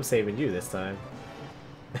like I'm saving you this time.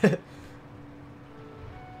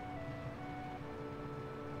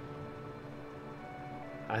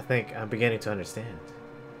 I think I'm beginning to understand.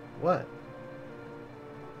 What?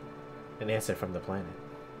 An answer from the planet.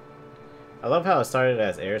 I love how it started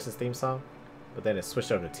as Aeris' theme song, but then it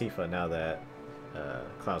switched over to Tifa now that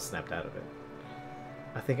Cloud snapped out of it.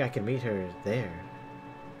 I think I can meet her there.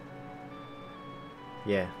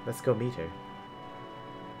 Yeah, let's go meet her.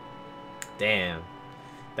 Damn.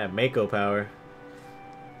 That Mako power.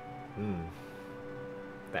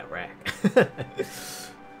 That rack.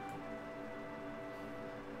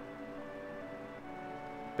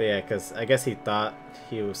 But yeah, because I guess he thought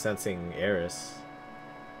he was sensing Aeris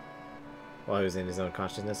while he was in his own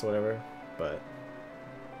consciousness or whatever. But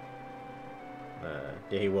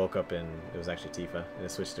yeah, he woke up and it was actually Tifa, and it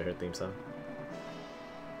switched to her theme song.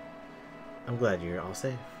 I'm glad you're all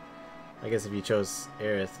safe. I guess if you chose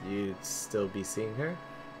Aerith, you'd still be seeing her.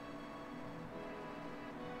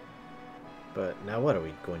 But now what are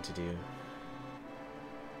we going to do?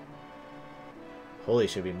 Holy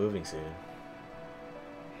should be moving soon.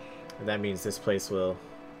 And that means this place will...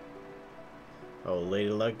 Oh, Lady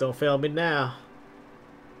Luck, don't fail me now!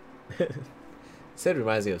 Sid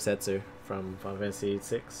reminds me of Setzer from Final Fantasy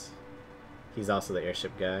VI. He's also the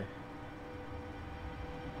airship guy.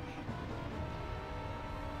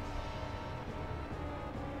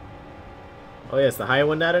 Oh yes, the high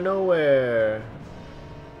one out of nowhere!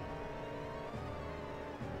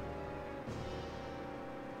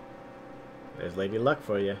 There's Lady Luck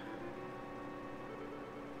for you.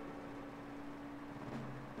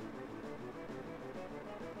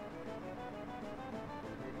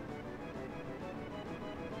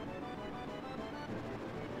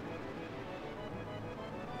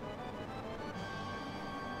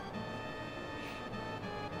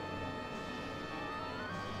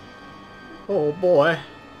 Oh boy.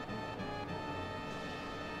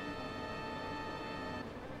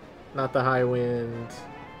 Not the high wind.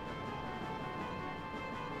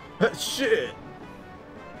 Shit!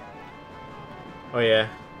 Oh yeah.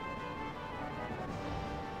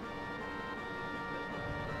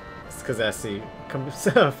 It's because that's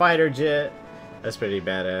the fighter jet. That's pretty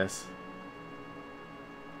badass.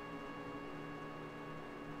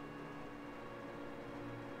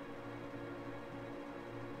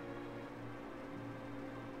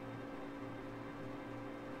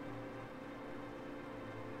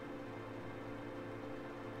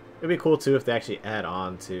 It'd be cool too if they actually add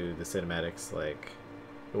on to the cinematics, like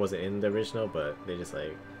it wasn't in the original, but they just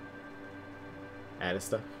like added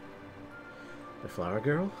stuff. The flower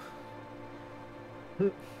girl?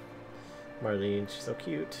 Marlene, she's so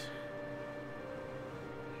cute.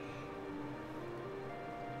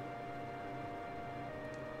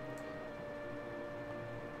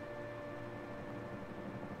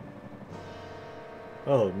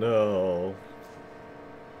 Oh no.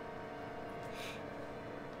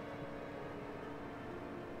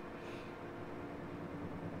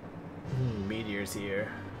 Meteors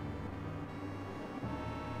here.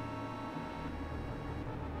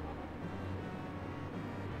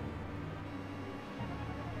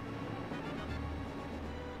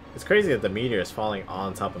 It's crazy that the meteor is falling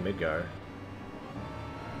on top of Midgar.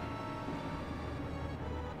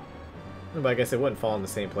 But I guess it wouldn't fall in the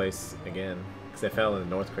same place again, because it fell in the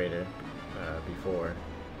North Crater before.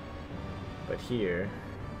 But here,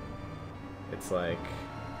 it's like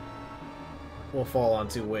we'll fall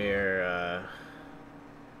onto where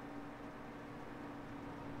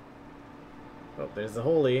oh, there's the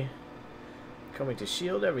holy coming to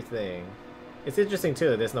shield everything. It's interesting too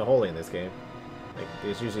that there's no holy in this game. Like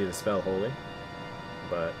there's usually the spell holy,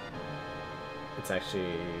 but it's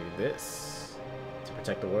actually this to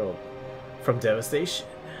protect the world from devastation.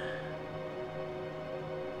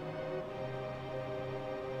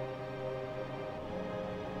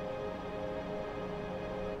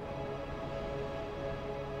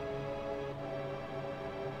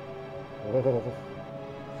 Oh,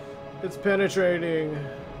 it's penetrating.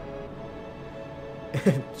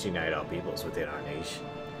 Unite all peoples within our nation.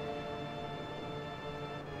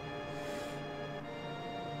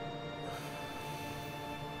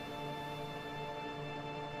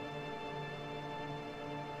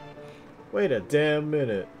 Wait a damn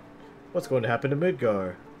minute. What's going to happen to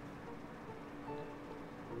Midgar?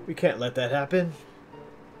 We can't let that happen.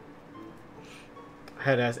 I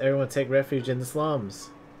had asked everyone to take refuge in the slums.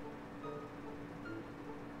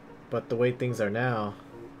 But the way things are now,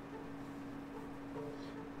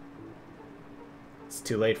 it's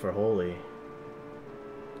too late for Holy.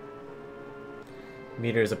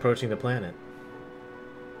 Meteor is approaching the planet.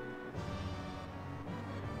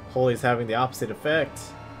 Holy's having the opposite effect.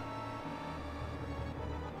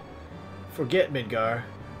 Forget Midgar.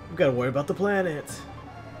 We've got to worry about the planet.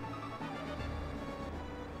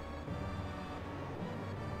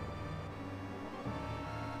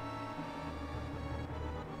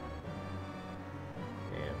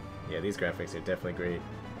 Yeah, these graphics are definitely great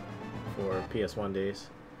for PS1 days.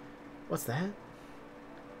 What's that?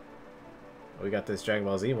 Oh, we got this Dragon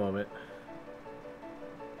Ball Z moment.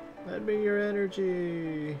 Let me your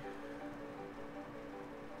energy.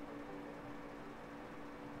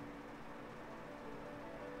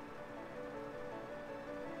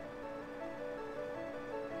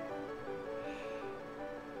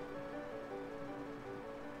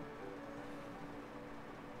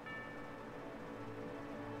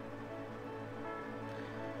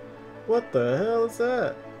 What the hell is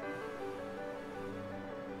that?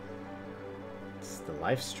 It's the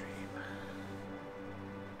live stream.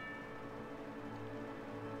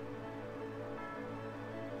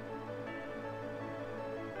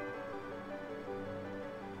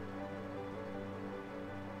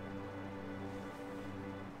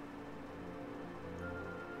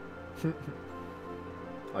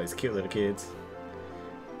 All these cute little kids.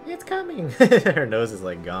 It's coming! Her nose is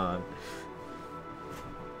like gone.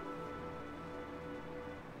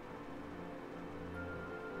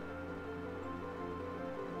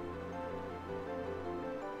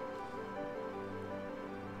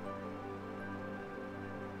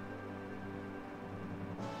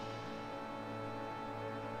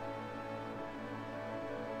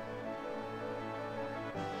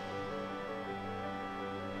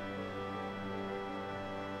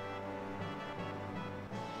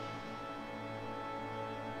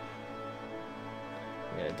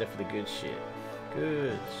 Yeah, definitely good shit.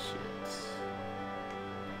 Good shit.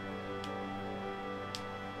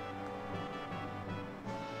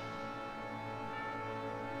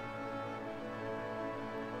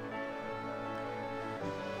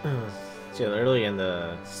 So early in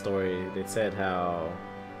the story, they said how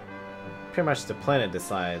pretty much the planet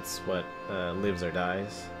decides what lives or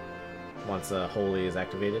dies once Holy is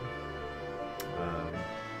activated.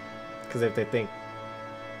 Because if they think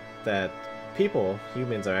that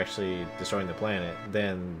humans are actually destroying the planet,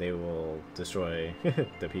 then they will destroy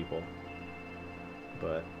the people.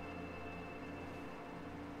 But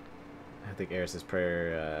I think Eris's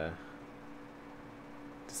prayer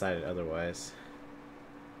decided otherwise.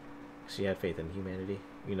 She had faith in humanity.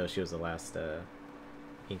 You know, she was the last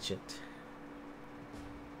ancient.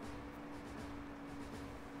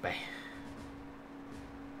 Bam.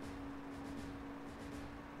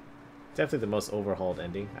 Definitely the most overhauled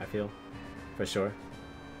ending, I feel. For sure.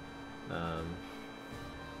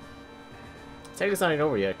 Technically it's not even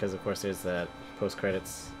over yet, because of course there's that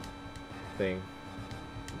post-credits thing.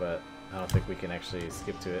 But I don't think we can actually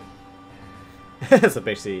skip to it. So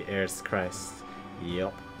basically, Eris Christ.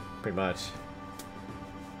 Yup. Pretty much.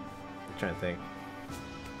 I'm trying to think.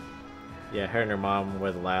 Yeah, her and her mom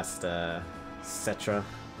were the last Cetra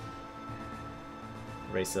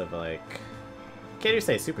race of, like, can't even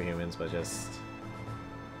say superhumans, but just,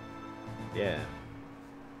 yeah.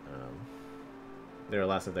 They were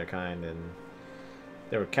last of their kind, and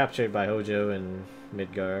they were captured by Hojo and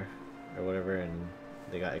Midgar or whatever, and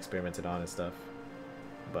they got experimented on and stuff.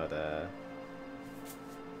 But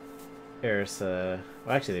Eris, well,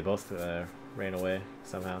 actually they both ran away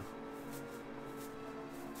somehow.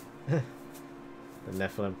 The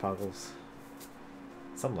Nephilim Poggles,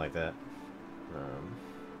 something like that.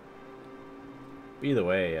 Either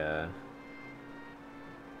way,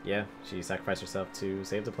 yeah, she sacrificed herself to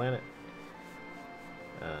save the planet.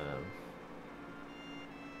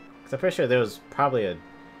 Because I'm pretty sure there was probably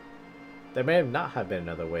there may have not have been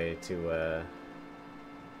another way to,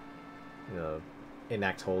 you know,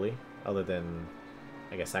 enact Holy, other than,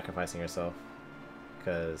 I guess, sacrificing herself.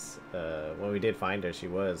 Because when we did find her, she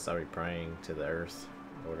was already praying to the Earth,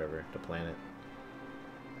 or whatever, the planet.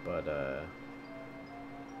 But,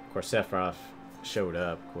 Of course, Sephiroth showed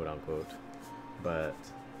up, quote unquote. But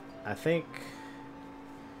I think,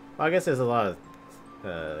 well, I guess there's a lot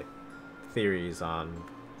of theories on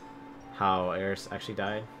how Aeris actually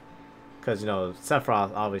died. Because, you know,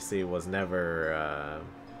 Sephiroth obviously was never...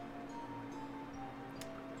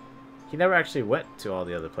 he never actually went to all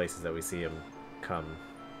the other places that we see him come.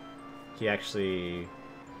 He actually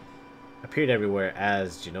appeared everywhere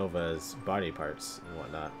as Jenova's body parts and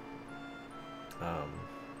whatnot.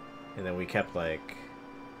 And then we kept, like,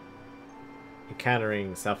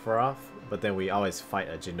 encountering Sephiroth, but then we always fight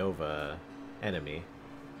a Jenova enemy.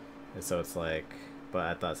 And so it's like, but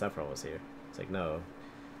I thought Sephiroth was here. It's like, no,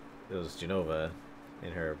 it was Jenova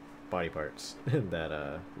and her body parts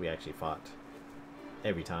that we actually fought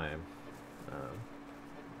every time.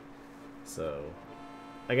 So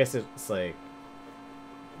I guess it's like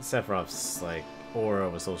Sephiroth's like aura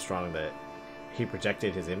was so strong that he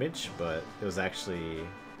projected his image, but it was actually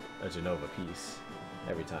a Jenova piece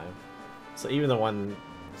every time. So even the one,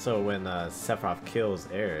 so when Sephiroth kills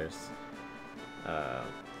Aeris,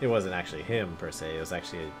 it wasn't actually him per se. It was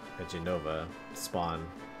actually a Jenova spawn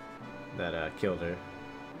that killed her.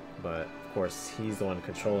 But of course, he's the one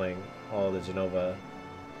controlling all the Jenova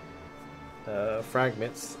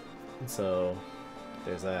fragments. And so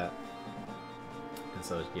there's that. And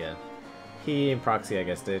so yeah, he in proxy, I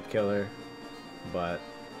guess, did kill her. But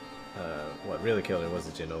what really killed her was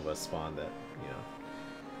the Jenova spawn that, you know,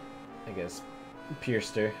 I guess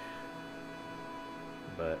pierced her.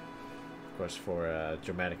 But of course, for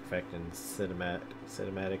dramatic effect and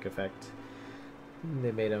cinematic effect,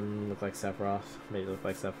 they made him look like Sephiroth. Made it look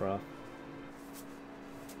like Sephiroth.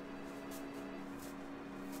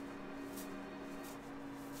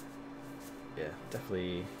 Yeah,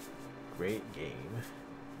 definitely great game.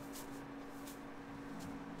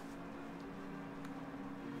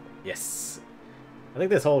 Yes, I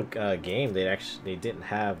think this whole game they didn't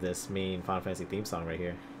have this main Final Fantasy theme song right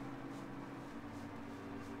here.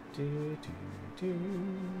 I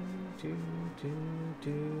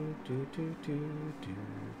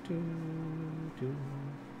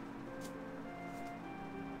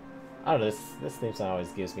don't know, this theme song always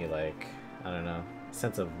gives me, like, I don't know, a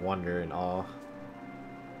sense of wonder and awe,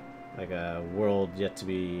 like a world yet to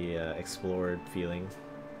be explored feeling.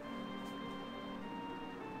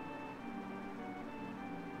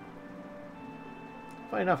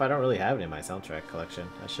 Funny enough, I don't really have it in my soundtrack collection.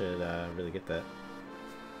 I should really get that.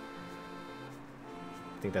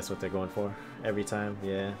 I think that's what they're going for every time.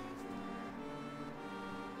 Yeah.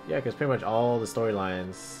 Yeah, because pretty much all the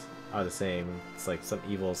storylines are the same. It's like some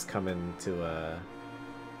evils coming to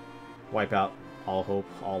wipe out all hope,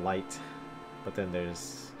 all light. But then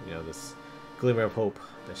there's, you know, this glimmer of hope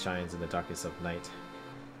that shines in the darkness of night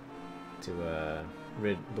to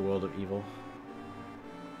rid the world of evil.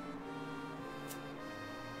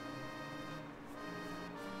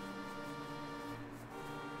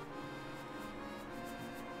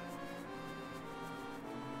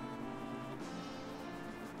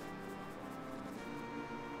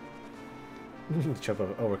 Trope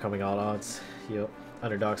of overcoming all odds. Yep.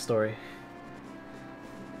 Underdog story.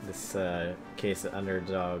 This case, the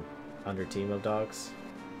under team of dogs.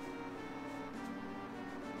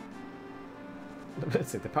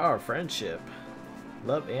 It's like the power of friendship.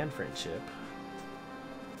 Love and friendship.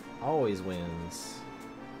 Always wins.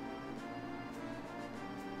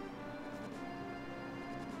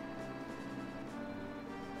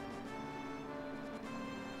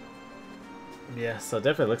 Yeah, so it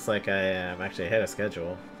definitely looks like I am actually ahead of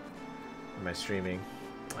schedule in my streaming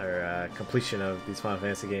or completion of these Final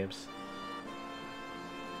Fantasy games.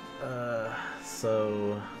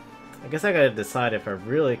 So I guess I gotta decide if I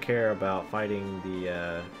really care about fighting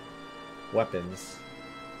the weapons,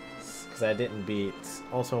 because I didn't beat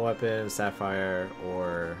Ultimate Weapon, Sapphire,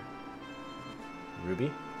 or Ruby.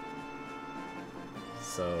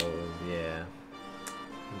 So yeah,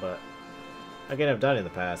 but again, I've done it in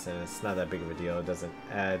the past, and it's not that big of a deal. It doesn't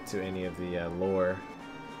add to any of the lore.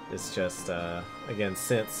 It's just, again,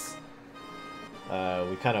 since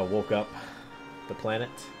we kind of woke up the planet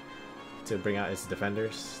to bring out its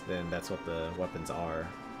defenders, then that's what the weapons are.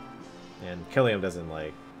 And killing them doesn't,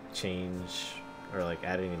 like, change or, like,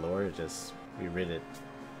 add any lore. It just, we rid it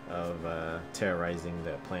of terrorizing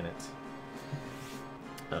the planet.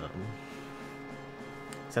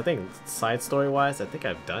 So I think, side story-wise, I think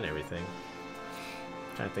I've done everything.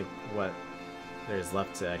 Trying to think what there's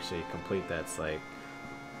left to actually complete that's like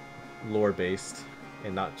lore based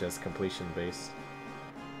and not just completion based.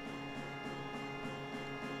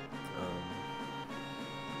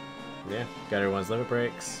 Yeah, got everyone's limit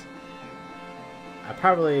breaks.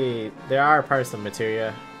 there are probably some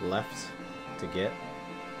materia left to get.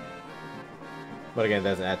 But again, it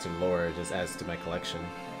doesn't add to the lore, it just adds to my collection.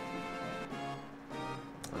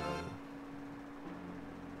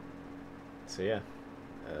 So yeah.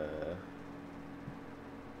 I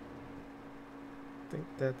think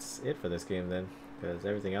that's it for this game then, because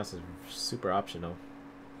everything else is super optional.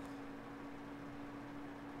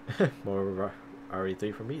 More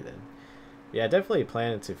RE3 for me then. Yeah, definitely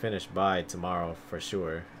planning to finish by tomorrow for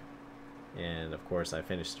sure. And of course I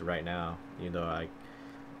finished right now, even though I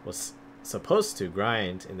was supposed to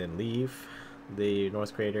grind and then leave the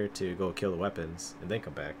North Crater to go kill the weapons and then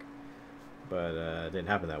come back. But it didn't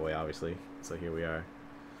happen that way, obviously. So here we are.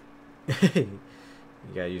 You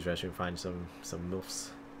gotta use restroom, find some MILFs.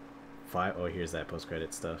 Oh, here's that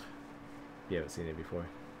post-credit stuff. If you haven't seen it before.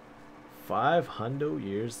 500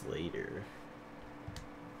 years later.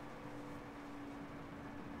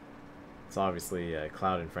 So obviously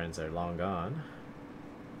Cloud and friends are long gone.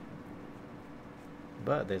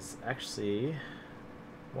 But there's actually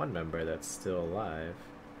one member that's still alive.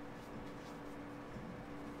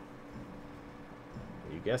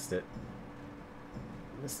 You guessed it.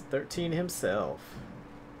 Mr. 13 himself.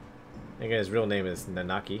 Again, his real name is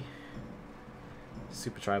Nanaki.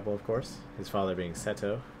 Super tribal, of course. His father being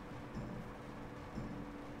Seto.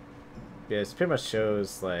 Yeah, it pretty much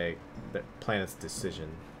shows like the planet's decision.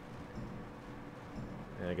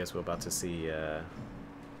 And I guess we're about to see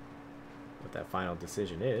what that final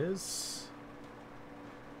decision is.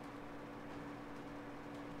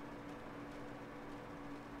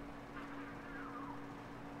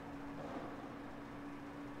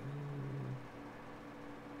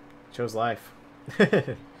 Chose life.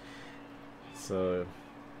 So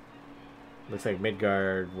looks like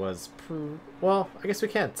Midgard was well, I guess we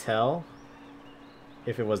can't tell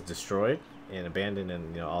if it was destroyed and abandoned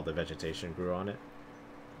and all the vegetation grew on it,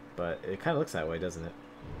 but it kind of looks that way, doesn't it?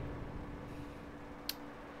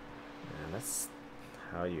 And that's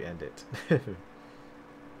how you end it. So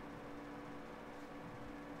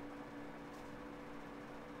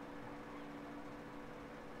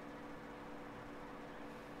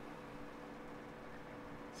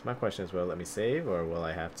my question is, will it let me save, or will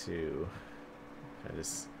I have to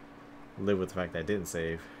just live with the fact that I didn't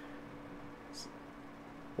save?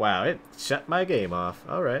 Wow, it shut my game off.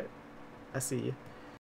 Alright. I see you.